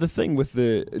 Yeah, but the thing with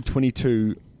the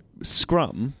 22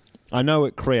 scrum, I know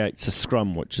it creates a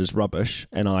scrum which is rubbish,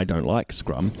 and I don't like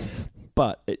scrum,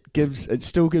 but it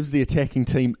still gives the attacking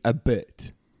team a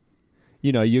bit.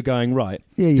 You're going right.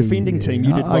 Yeah, defending team,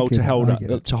 you did I well get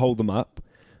it. to hold them up.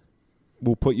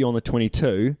 We'll put you on the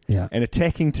 22. Yeah. An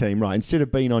attacking team, right? Instead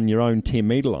of being on your own 10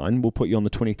 metre line, we'll put you on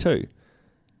the 22.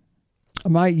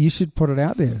 Mate, you should put it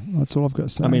out there. That's all I've got to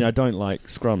say. I mean, I don't like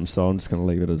scrums, so I'm just going to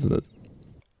leave it as it is.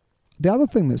 The other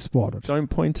thing that's spotted. Don't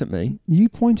point at me. You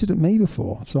pointed at me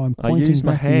before, so I'm I pointing used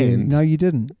my back at you. hand. No, you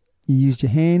didn't. You used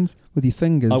your hands with your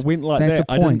fingers. I went like That's that.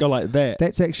 a I didn't point. go like that.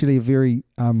 That's actually a very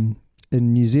in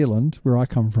New Zealand, where I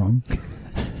come from.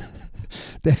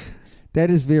 that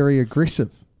is very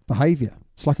aggressive behaviour.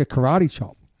 It's like a karate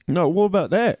chop. No, what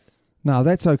about that? No,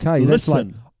 that's okay. That's like,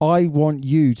 Listen. I want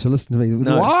you to listen to me.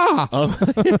 No. Wah! Oh.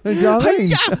 Do you know what I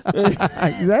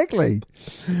mean? Exactly.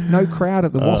 No crowd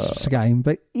at the Wasps game,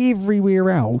 but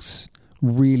everywhere else,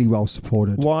 really well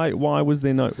supported. Why was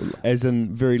there no, as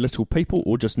in very little people,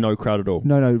 or just no crowd at all?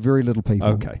 No, very little people.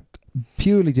 Okay.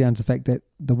 Purely down to the fact that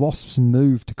the Wasps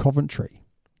moved to Coventry.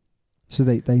 So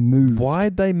they moved.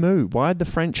 Why'd they move? Why'd the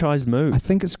franchise move? I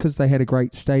think it's because they had a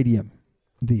great stadium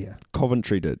there.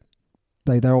 Coventry did.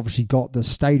 They obviously got the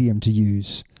stadium to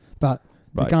use, but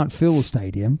Right. they can't fill the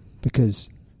stadium because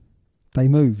they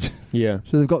moved. Yeah.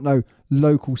 So they've got no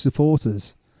local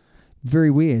supporters. Very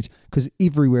weird, because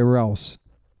everywhere else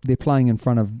they're playing in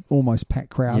front of almost packed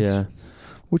crowds, Yeah.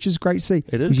 which is great to see.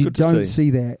 It is you good to don't see. see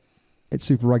that at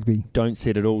Super Rugby. Don't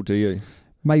see it at all, do you?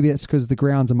 Maybe that's because the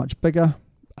grounds are much bigger,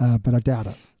 but I doubt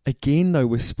it. Again, though,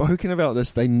 we've spoken about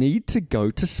this. They need to go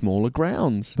to smaller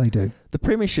grounds. They do. The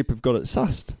Premiership have got it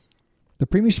sussed. The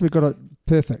Premiership have got it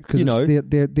perfect because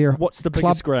they're What's the club,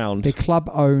 biggest ground? They're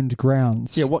club-owned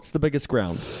grounds. Yeah, what's the biggest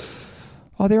ground?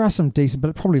 Oh, there are some decent,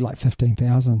 but probably like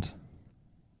 15,000.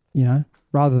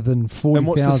 Rather than 40,000. And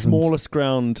what's the smallest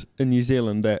ground in New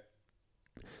Zealand that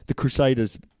the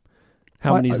Crusaders?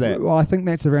 How many is that? Well, I think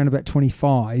that's around about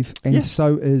 25, and Yeah.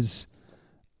 so is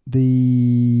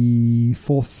the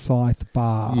Forsyth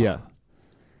Bar. Yeah,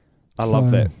 I So,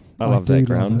 love that. I love do that love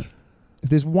ground. it. If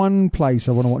there's one place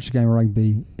I want to watch a game of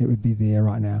rugby, it would be there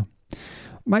right now.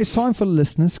 Mate, it's time for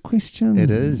listeners' questions.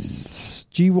 It is.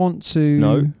 Do you want to...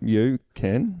 No, you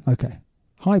can. Okay.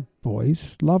 Hi,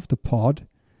 boys. Love the pod.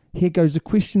 Here goes a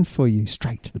question for you.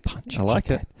 Straight to the punch. I like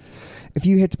it. If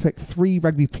you had to pick 3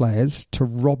 rugby players to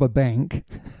rob a bank,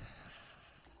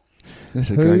 That's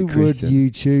a who great would question. you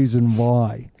choose and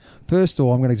why? First of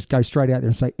all, I'm going to just go straight out there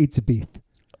and say it's a Beth.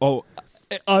 Oh,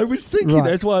 I was thinking Right.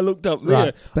 that's why I looked up there.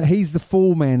 Right. But he's the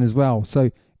full man as well. So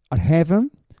I'd have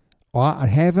him. Right, I'd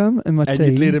have him in my And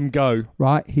team. you'd let him go.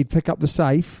 Right, he'd pick up the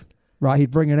safe. Right,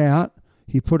 he'd bring it out.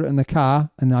 He'd put it in the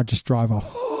car, and I'd just drive off.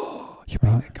 You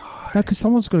mean Right. that guy? No, because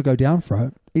someone's got to go down for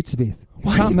it. It's a Beth.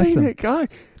 Why Can't you miss mean him. that guy?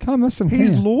 Can't miss him.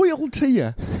 He's can you? loyal to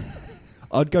you.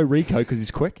 I'd go Rico because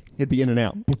he's quick. He'd be in and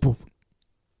out.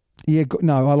 Yeah,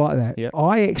 no, I like that. Yeah.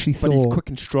 I actually But he's thought quick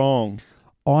and strong.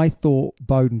 I thought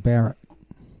Bowden Barrett.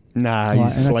 Nah, Right,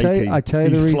 he's and flaky. I tell you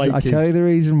He's the reason. flaky. I tell you the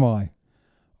reason why.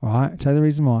 All right, I tell you the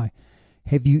reason why.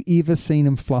 Have you ever seen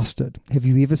him flustered? Have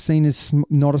you ever seen his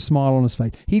not a smile on his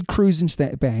face? He'd cruise into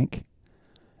that bank,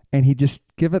 and he'd just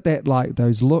give it that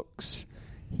those looks.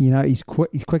 He's quick.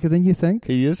 He's quicker than you think.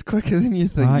 He is quicker than you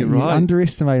think. Right? You're You right.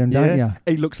 underestimate him, don't you?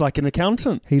 He looks like an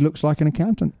accountant. He looks like an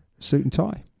accountant, suit and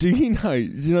tie. Do you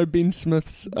know Ben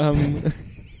Smith's?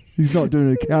 He's not doing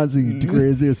an accounting degree,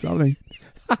 is he, or something?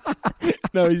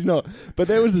 No, he's not. But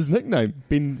that was his nickname,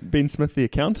 Ben Smith the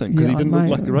accountant, because Yeah, he didn't mate.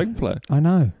 look like a rugby player. I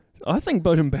know. I think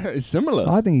Beauden Barrett is similar.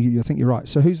 I think you're right.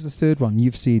 So who's the third one?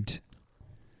 You've said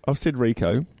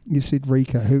Rico. You've said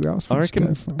Rico. Who else would I you reckon.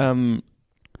 go for?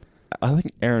 I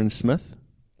think Aaron Smith.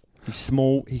 He's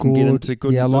small. He can get into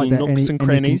good yeah, I like little that. nooks and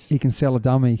crannies. He can sell a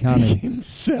dummy, can't he? He can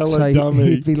sell So a dummy.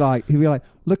 he'd be like,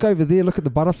 look over there, look at the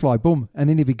butterfly, boom, and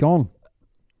then he'd be gone.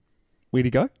 Where'd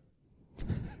he go?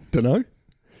 Don't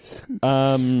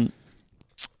know.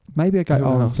 Maybe I go Who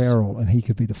Owen else? Farrell, and he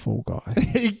could be the fall guy.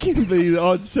 He can be.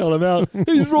 I'd sell him out.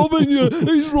 He's robbing you.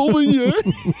 He's robbing you.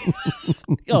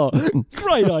 Oh,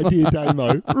 great idea,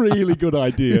 Damo. Really good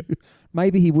idea.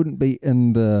 Maybe he wouldn't be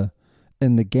in the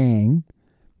gang,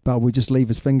 but we just leave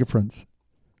his fingerprints.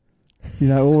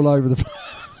 All over the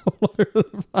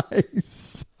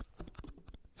place.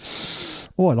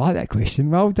 Oh, I like that question.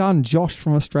 Well done, Josh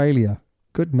from Australia.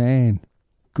 Good man.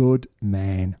 Good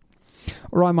man.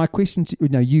 All right, my question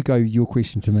you go your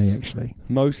question to me, actually.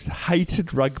 Most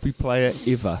hated rugby player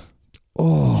ever.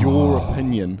 Oh. Your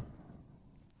opinion.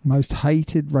 Most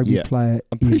hated rugby player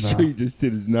I'm pretty ever. sure you just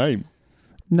said his name.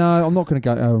 No, I'm not going to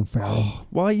go Owen Farrell.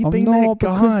 Why are you I'm being not, that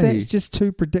guy? because that's just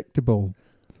too predictable.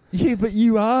 Yeah, but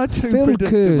you are too Phil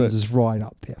predictable. Kearns is right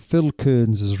up there. Phil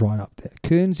Kearns is right up there.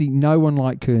 Kearnsy, no one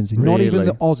liked Kearnsy. Not even Really?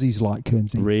 the Aussies like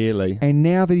Kearnsy. Really? And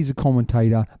now that he's a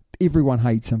commentator, everyone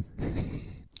hates him.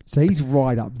 So he's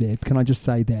right up there. Can I just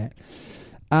say that?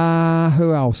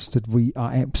 Who else did we...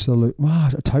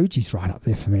 Toji's right up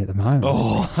there for me at the moment.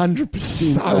 Oh, 100%.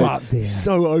 So up there.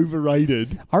 So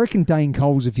overrated. I reckon Dane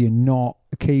Coles, if you're not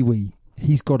a Kiwi,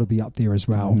 he's got to be up there as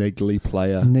well. Niggly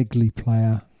player. Niggly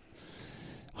player.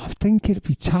 I think it'd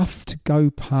be tough to go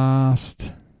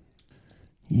past...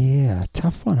 Yeah,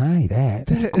 tough one, hey,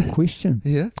 That's a good question.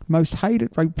 Yeah. Most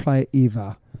hated rugby player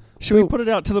ever. Should we put it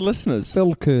out to the listeners?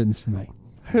 Phil Kearns for me.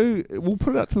 Who? We'll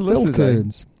put it out to the Phil listeners.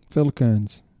 Kearns. Phil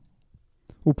Kearns.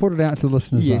 We'll put it out to the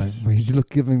listeners, Yes. though. He's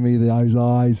giving me those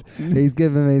eyes. He's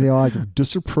giving me the eyes of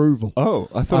disapproval. Oh,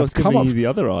 I thought I was giving you the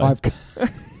other eye.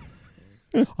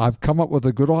 I've come up with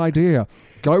a good idea.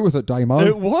 Go with it, Damo.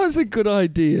 It was a good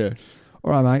idea.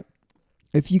 All right, mate.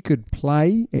 If you could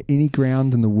play at any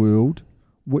ground in the world,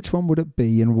 which one would it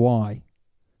be and why?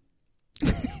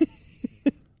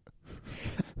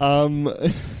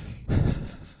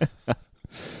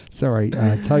 Sorry,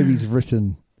 Toby's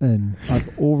written in.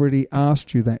 I've already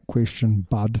asked you that question,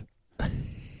 bud.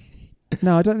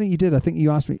 No, I don't think you did. I think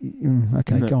you asked me.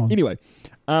 Okay, No. go on. Anyway,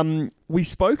 we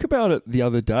spoke about it the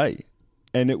other day,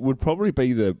 and it would probably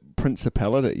be the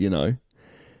Principality,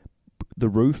 the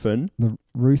roof in. The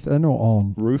roof in or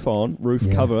on? Roof on, roof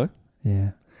Yeah. cover.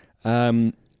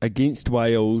 Yeah. Against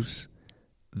Wales,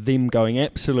 them going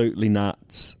absolutely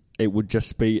nuts. It would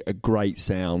just be a great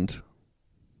sound.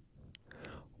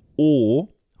 Or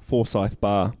Forsyth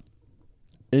Bar,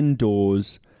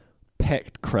 indoors,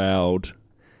 packed crowd.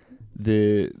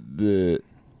 The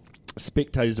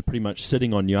spectators are pretty much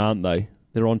sitting on you, aren't they?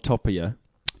 They're on top of you.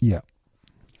 Yeah.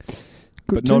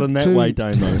 But not in that way,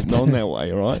 Damo. Not in that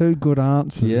way, all right? Two good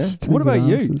answers. Yeah. Two What good about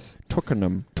you? answers.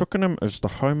 Twickenham. Twickenham is the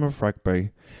home of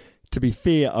rugby. To be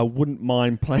fair, I wouldn't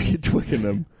mind playing at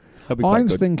Twickenham. That'd be quite I'm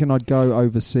good. thinking I'd go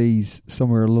overseas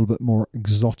somewhere a little bit more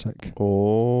exotic.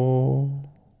 Oh.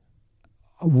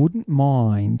 I wouldn't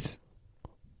mind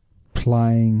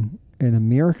playing in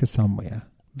America somewhere.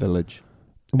 Village.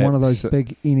 In one of those Abso-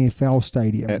 big NFL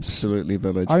stadiums. Absolutely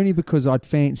Village. Only because I'd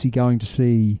fancy going to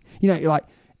see, like,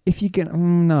 if you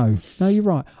can, no, you're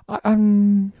right.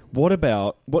 What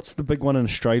about, what's the big one in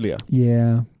Australia?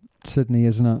 Yeah, Sydney,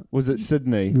 isn't it? Was it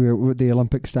Sydney? We're at the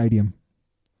Olympic Stadium.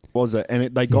 Was it?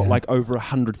 And they got Yeah. like over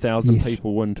 100,000 Yes.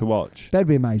 people in to watch. That'd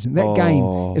be amazing. That game,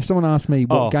 if someone asked me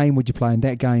what game would you play in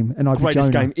that game, and I'd Greatest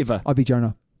be Jonah. game ever. I'd be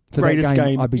Jonah. For Greatest that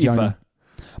game I'd be ever. Jonah.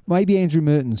 Maybe Andrew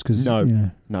Mertens, because,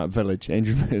 No, Village.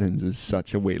 Andrew Mertens is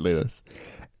such a wet lettuce.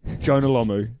 Jonah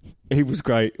Lomu. He was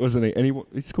great, wasn't he? And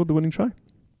he scored the winning try?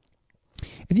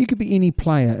 If you could be any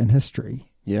player in history,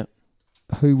 Yeah.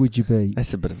 who would you be?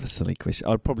 That's a bit of a silly question.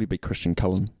 I'd probably be Christian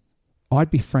Cullen.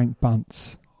 I'd be Frank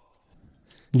Bunce.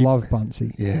 Love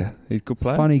Buncey. Yeah. He's a good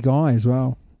player. Funny guy as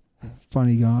well.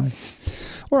 Funny guy.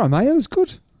 All right, mate. That was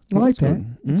good. I like that's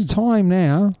that. good. It's time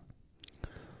now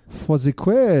for the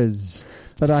quiz.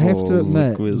 But I have to For the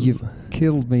admit, quiz. you've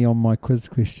killed me on my quiz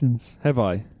questions. Have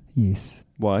I? Yes.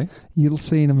 Why? You'll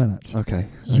see in a minute. Okay.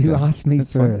 You Okay. asked me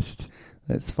That's fine. first.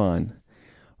 That's fine.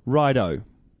 Righto.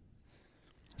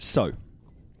 So,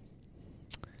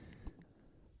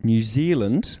 New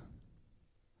Zealand,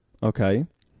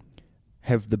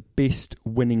 have the best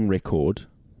winning record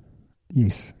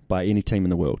Yes. by any team in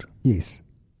the world. Yes.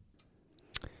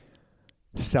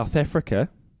 South Africa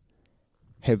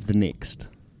have the next.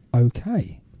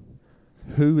 Okay.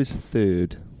 Who is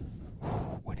third?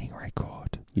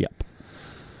 Yep.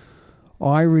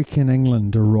 I reckon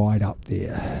England are right up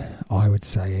there. I would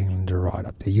say England are right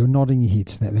up there. You're nodding your head,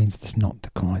 so that means that's not the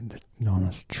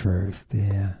honest truth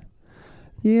there.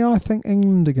 Yeah, I think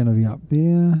England are going to be up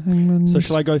there. England. So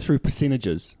shall I go through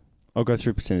percentages? I'll go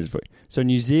through percentages for you. So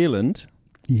New Zealand...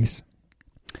 Yes.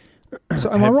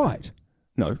 So am I right?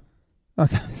 No.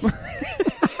 Okay.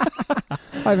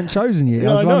 I haven't chosen yet.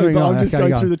 Yeah, I was wondering. but I'm just okay,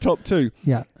 going go. through the top two.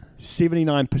 Yeah.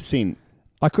 79%.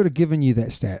 I could have given you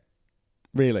that stat.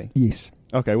 Really? Yes.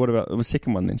 Okay, what about the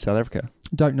second one then, South Africa?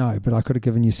 Don't know, but I could have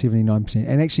given you 79%.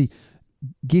 And actually,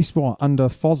 guess what? Under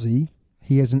Fozzie,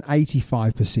 he has an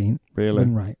 85%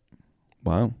 win rate.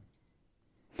 Wow.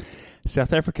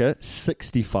 South Africa,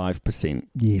 65%.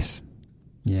 Yes.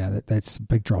 Yeah, that's a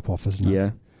big drop-off, isn't it?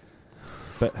 Yeah.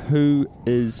 But who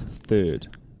is third?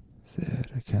 Third,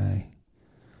 okay.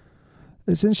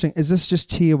 It's interesting. Is this just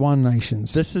Tier 1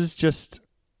 nations? This is just...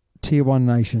 Tier 1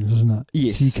 nations, isn't it?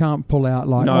 Yes. So you can't pull out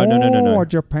like, No.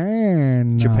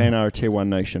 Japan. No. Japan are a Tier 1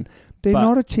 nation. They're But-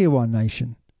 not a Tier 1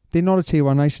 nation. They're not a Tier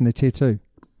 1 nation. They're Tier 2.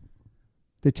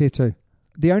 They're Tier 2.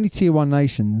 The only Tier 1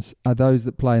 nations are those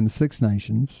that play in the Six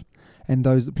Nations and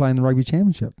those that play in the Rugby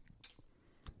Championship.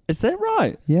 Is that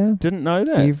right? Yeah. Didn't know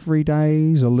that. Every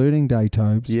day's a learning day,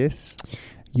 Tobes. Yes,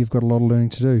 You've got a lot of learning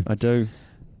to do. I do.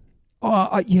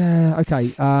 Oh, yeah,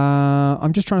 okay.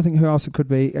 I'm just trying to think who else it could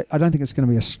be. I don't think it's going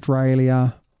to be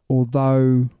Australia,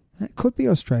 although it could be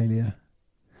Australia.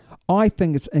 I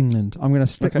think it's England. I'm going to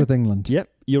stick with England. Yep,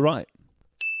 you're right.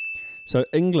 So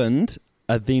England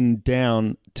are then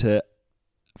down to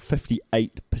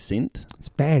 58%. It's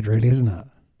bad, really, isn't it?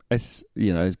 It's,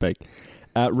 it's big.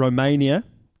 Romania,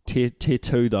 tier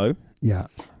 2 though. Yeah.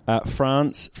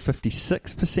 France,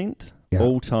 56% Yeah.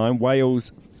 all time.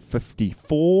 Wales,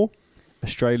 54%.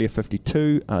 Australia,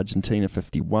 52%. Argentina,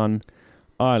 51%.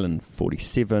 Ireland,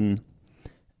 47%.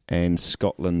 And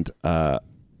Scotland,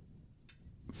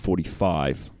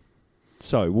 45%.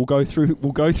 So we'll go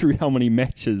through how many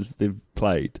matches they've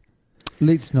played.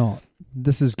 Let's not.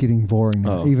 This is getting boring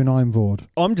now. Oh. Even I'm bored.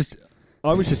 I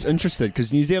was just interested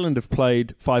because New Zealand have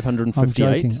played 558. I'm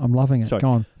joking. I'm loving it. Sorry. Go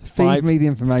on. Feed me the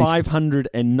information.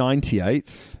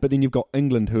 598, but then you've got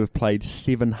England who have played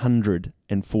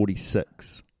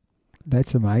 746.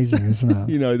 That's amazing, isn't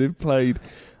it? They've played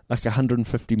like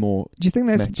 150 more. Do you think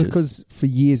that's matches. because for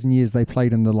years and years they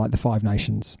played in the Five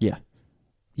Nations? Yeah.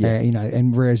 Yeah.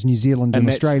 And whereas New Zealand and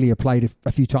that's- Australia played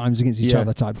a few times against each Yeah.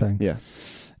 other type thing. Yeah.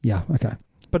 Yeah, okay.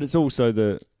 But it's also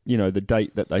the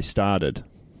date that they started.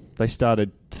 They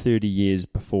started 30 years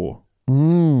before.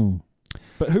 Mm.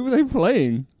 But who were they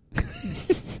playing? Well,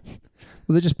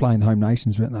 they're just playing the home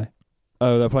nations, weren't they?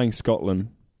 Oh, they're playing Scotland.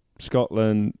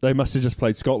 Scotland. They must have just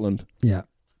played Scotland. Yeah,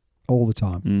 all the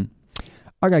time. Mm.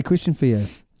 Okay, question for you.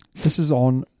 This is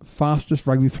on fastest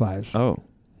rugby players. Oh.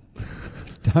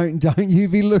 Don't you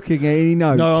be looking at any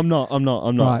notes. No, I'm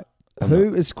not. Right.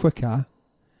 Who is quicker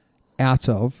out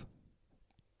of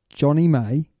Johnny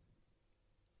May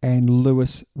and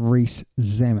Lewis Rees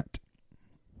Zammit?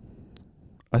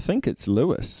 I think it's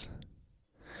Lewis.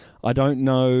 I don't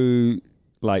know,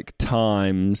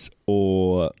 times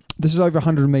or... This is over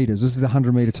 100 metres. This is the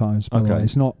 100 metre times, by the way.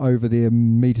 It's not over their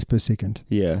metres per second.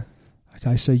 Yeah.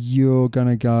 Okay, so you're going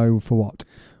to go for what?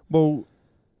 Well,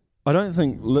 I don't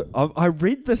think... I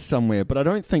read this somewhere, but I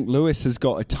don't think Lewis has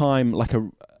got a time,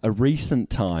 a recent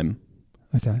time.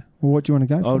 Okay. Well, what do you want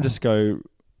to go for? I'll just go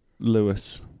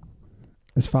Lewis.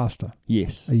 It's faster.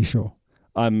 Yes. Are you sure?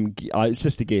 It's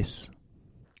just a guess.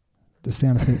 The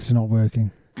sound effects are not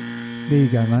working. There you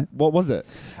go, mate. What was it?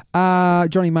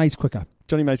 Johnny May's quicker.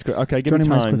 Johnny May's quicker. Okay, give Johnny me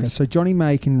May's times. quicker. So Johnny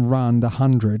May can run the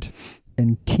 100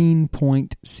 in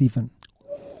 10.7.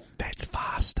 That's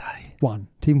fast, eh?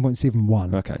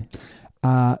 10.71.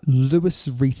 Okay. Lewis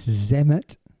Rees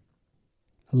Zammit,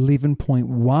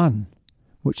 11.1,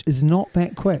 which is not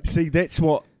that quick. See, that's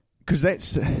what... Because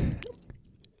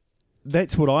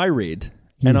that's what I read.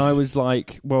 Yes. And I was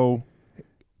like, well...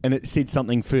 And it said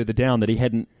something further down that he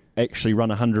hadn't actually run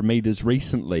 100 metres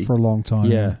recently. For a long time.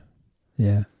 Yeah.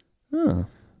 Yeah. Oh.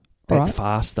 That's right.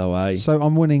 fast, though, eh? So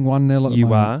I'm winning 1-0 at the moment.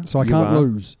 You are. So I can't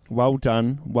lose. Well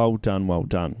done. Well done. Well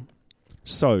done.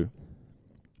 So,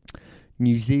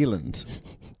 New Zealand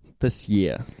this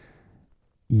year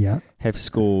have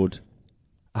scored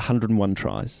 101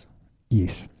 tries.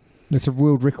 Yes. That's a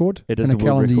world record It is in a a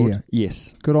calendar world year. record.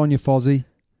 Yes. Good on you, Fozzie.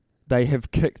 They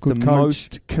have kicked Good the coach.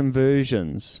 most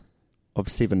conversions of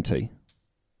 70.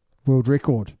 World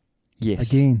record.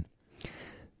 Yes. Again.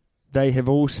 They have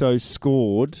also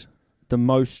scored the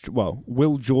most... Well,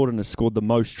 Will Jordan has scored the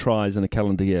most tries in a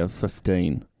calendar year,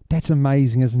 15. That's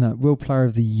amazing, isn't it? World Player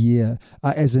of the Year,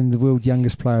 as in the World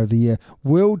Youngest Player of the Year.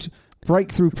 World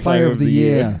Breakthrough Player of the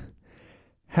Year.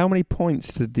 How many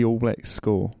points did the All Blacks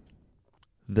score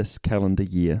this calendar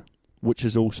year, which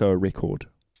is also a record?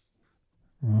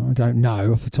 Oh, I don't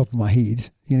know off the top of my head.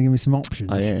 You're going to give me some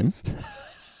options? I am.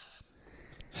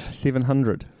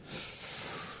 700.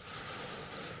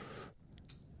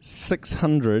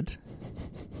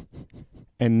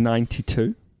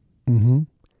 692. Mm-hmm.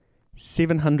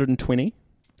 720.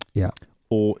 Yeah.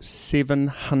 Or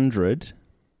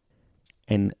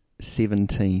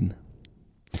 717.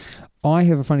 I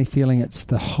have a funny feeling it's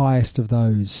the highest of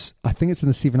those. I think it's in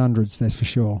the 700s, that's for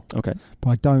sure. Okay. But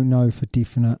I don't know for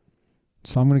definite.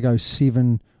 So I'm going to go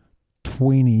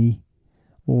 720,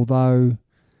 although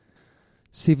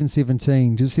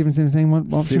 717. Does 717 one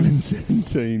option?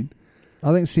 717.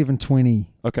 I think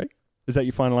 720. Okay. Is that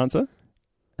your final answer?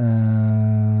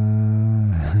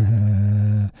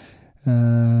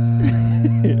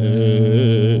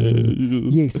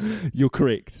 Yes. You're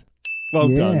correct. Well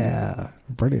done. Yeah.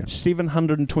 Brilliant.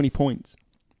 720 points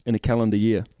in a calendar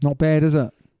year. Not bad, is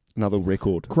it? Another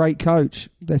record. Great coach.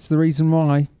 That's the reason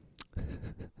why.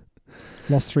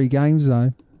 Lost 3 games,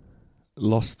 though.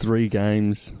 Lost 3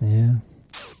 games. Yeah.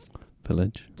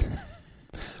 Village.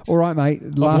 All right, mate.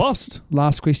 I've lost.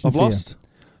 Last question I've for lost. you.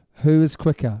 Who is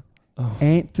quicker? Oh.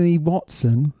 Anthony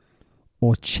Watson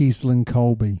or Cheslin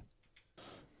Colby?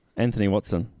 Anthony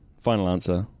Watson. Final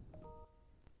answer.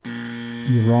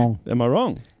 You're wrong. Am I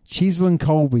wrong? Cheslin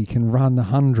Colby can run the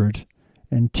 100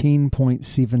 in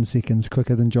 10.7 seconds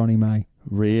quicker than Johnny May.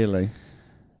 Really?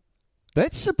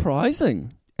 That's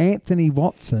surprising. Anthony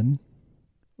Watson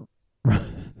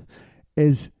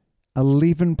is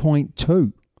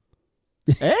 11.2.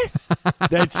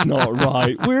 That's not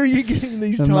right. Where are you getting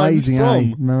these Amazing,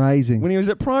 times from? Amazing. When he was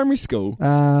at primary school?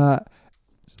 Subu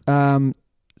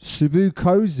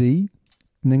Nkosi,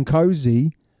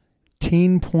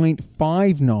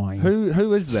 10.59.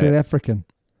 Who is that? South African.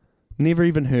 Never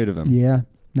even heard of him. Yeah.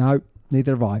 No,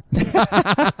 neither have I.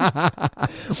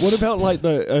 What about like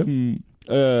the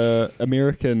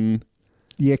American?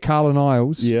 Yeah, Carlin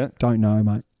Isles. Yeah. Don't know,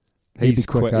 mate. He'd He's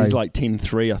be quick, He's eh? like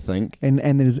 10.3, I think.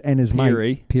 And his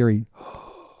Perry. mate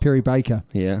Perry Baker.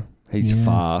 Yeah, he's Yeah,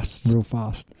 fast. real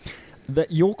fast.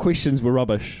 Your questions were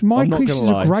rubbish. My I'm not questions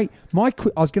gonna lie. are great.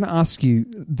 I was going to ask you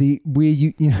the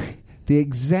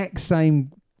exact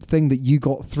same thing that you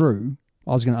got through.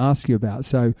 I was going to ask you about.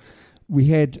 So we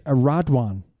had a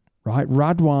Radwan, right?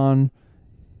 Radwan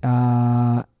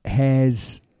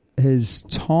has his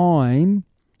time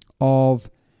of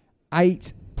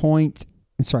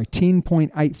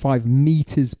 10.85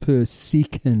 meters per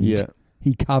second. Yeah.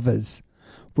 He covers,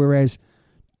 whereas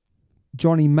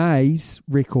Johnny May's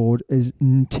record is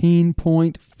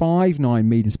 10.59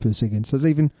 meters per second. So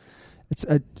it's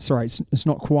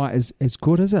not quite as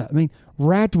good, is it? I mean,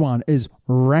 Radwan is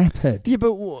rapid. Yeah,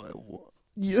 but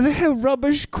they're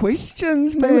rubbish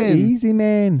questions, They were man. easy,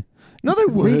 man. No, they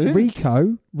weren't.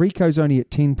 Rico's only at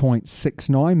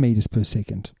 10.69 meters per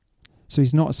second, so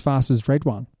he's not as fast as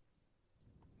Radwan.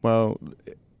 Well,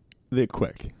 they're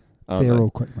quick. aren't They're they?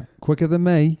 all quick, mate. Quicker than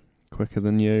me. Quicker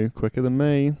than you. Quicker than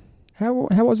me. How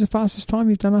was the fastest time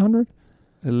you've done 100?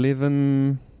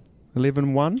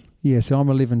 11.1. Yeah, so I'm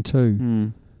 11.2, Hmm.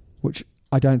 which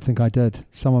I don't think I did.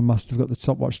 Someone must have got the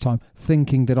stopwatch time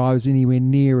thinking that I was anywhere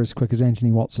near as quick as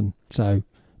Anthony Watson. So,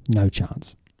 no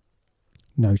chance.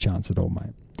 No chance at all,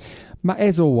 mate.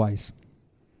 As always,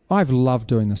 I've loved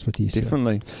doing this with you, sir.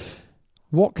 Definitely.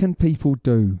 What can people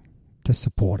do to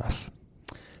support us?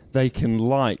 They can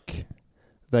like.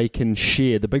 They can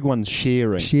share. The big one's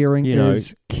sharing. Sharing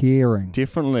is caring.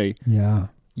 Definitely. Yeah.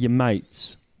 Your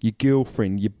mates, your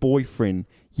girlfriend, your boyfriend,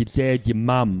 your dad, your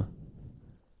mum.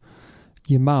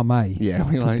 Your mum, eh? Yeah,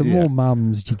 we like the more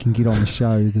mums you can get on the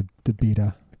show, the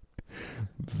better.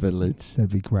 Village.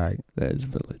 That'd be great. That is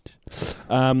village.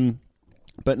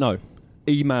 But no,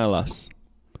 email us.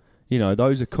 You know,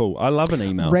 those are cool. I love an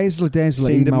email. Razzler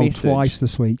Dazzler Send a emailed message. twice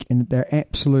this week, and they're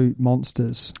absolute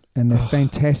monsters, and they're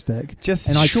fantastic. Just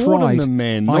and I shorten tried, them,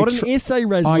 man. I Not tr- an essay,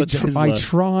 Razzler I Dazzler.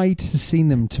 tried to send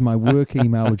them to my work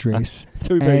email address,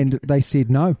 Too big. and they said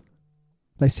no.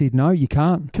 They said no, you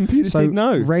can't. Computer So said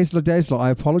no. Razzler Dazzler, I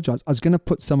apologise. I was going to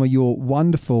put some of your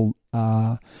wonderful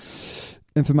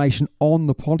information on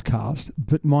the podcast,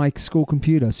 but my school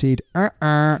computer said,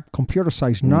 computer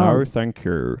says no, thank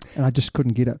you. and I just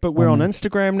couldn't get it. But we're on there.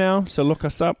 Instagram now, so look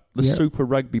us up. The Yeah. Super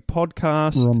Rugby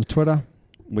Podcast. We're on the Twitter.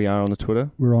 We are on the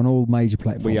Twitter. We're on all major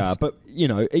platforms. We are. But, you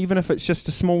know, even if it's just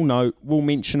a small note, we'll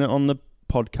mention it on the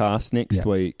podcast next Yeah.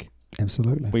 week.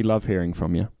 Absolutely. We love hearing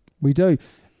from you. We do.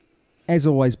 As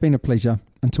always, been a pleasure.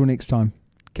 Until next time.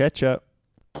 Catch up.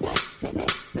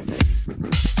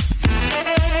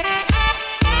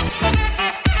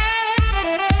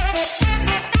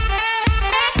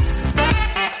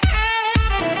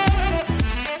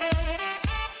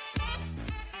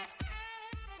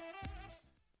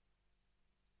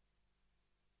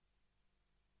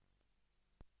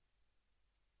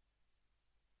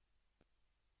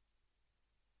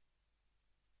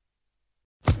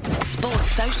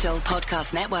 Sports Social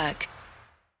Podcast Network.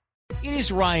 It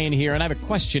is Ryan here, and I have a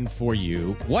question for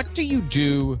you. What do you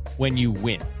do when you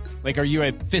win? Like, are you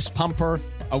a fist pumper,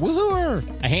 a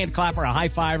woohooer, a hand clapper, a high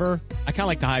fiver? I kind of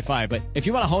like the high five, but if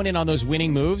you want to hone in on those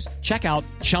winning moves, check out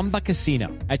Chumba Casino.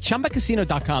 At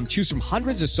ChumbaCasino.com, choose from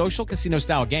hundreds of social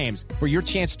casino-style games for your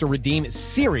chance to redeem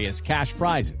serious cash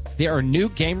prizes. There are new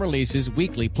game releases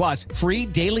weekly, plus free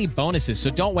daily bonuses. So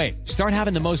don't wait. Start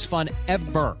having the most fun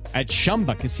ever at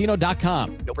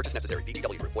ChumbaCasino.com. No purchase necessary.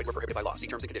 VGW Group. Void where prohibited by law. See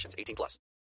terms and conditions. 18+.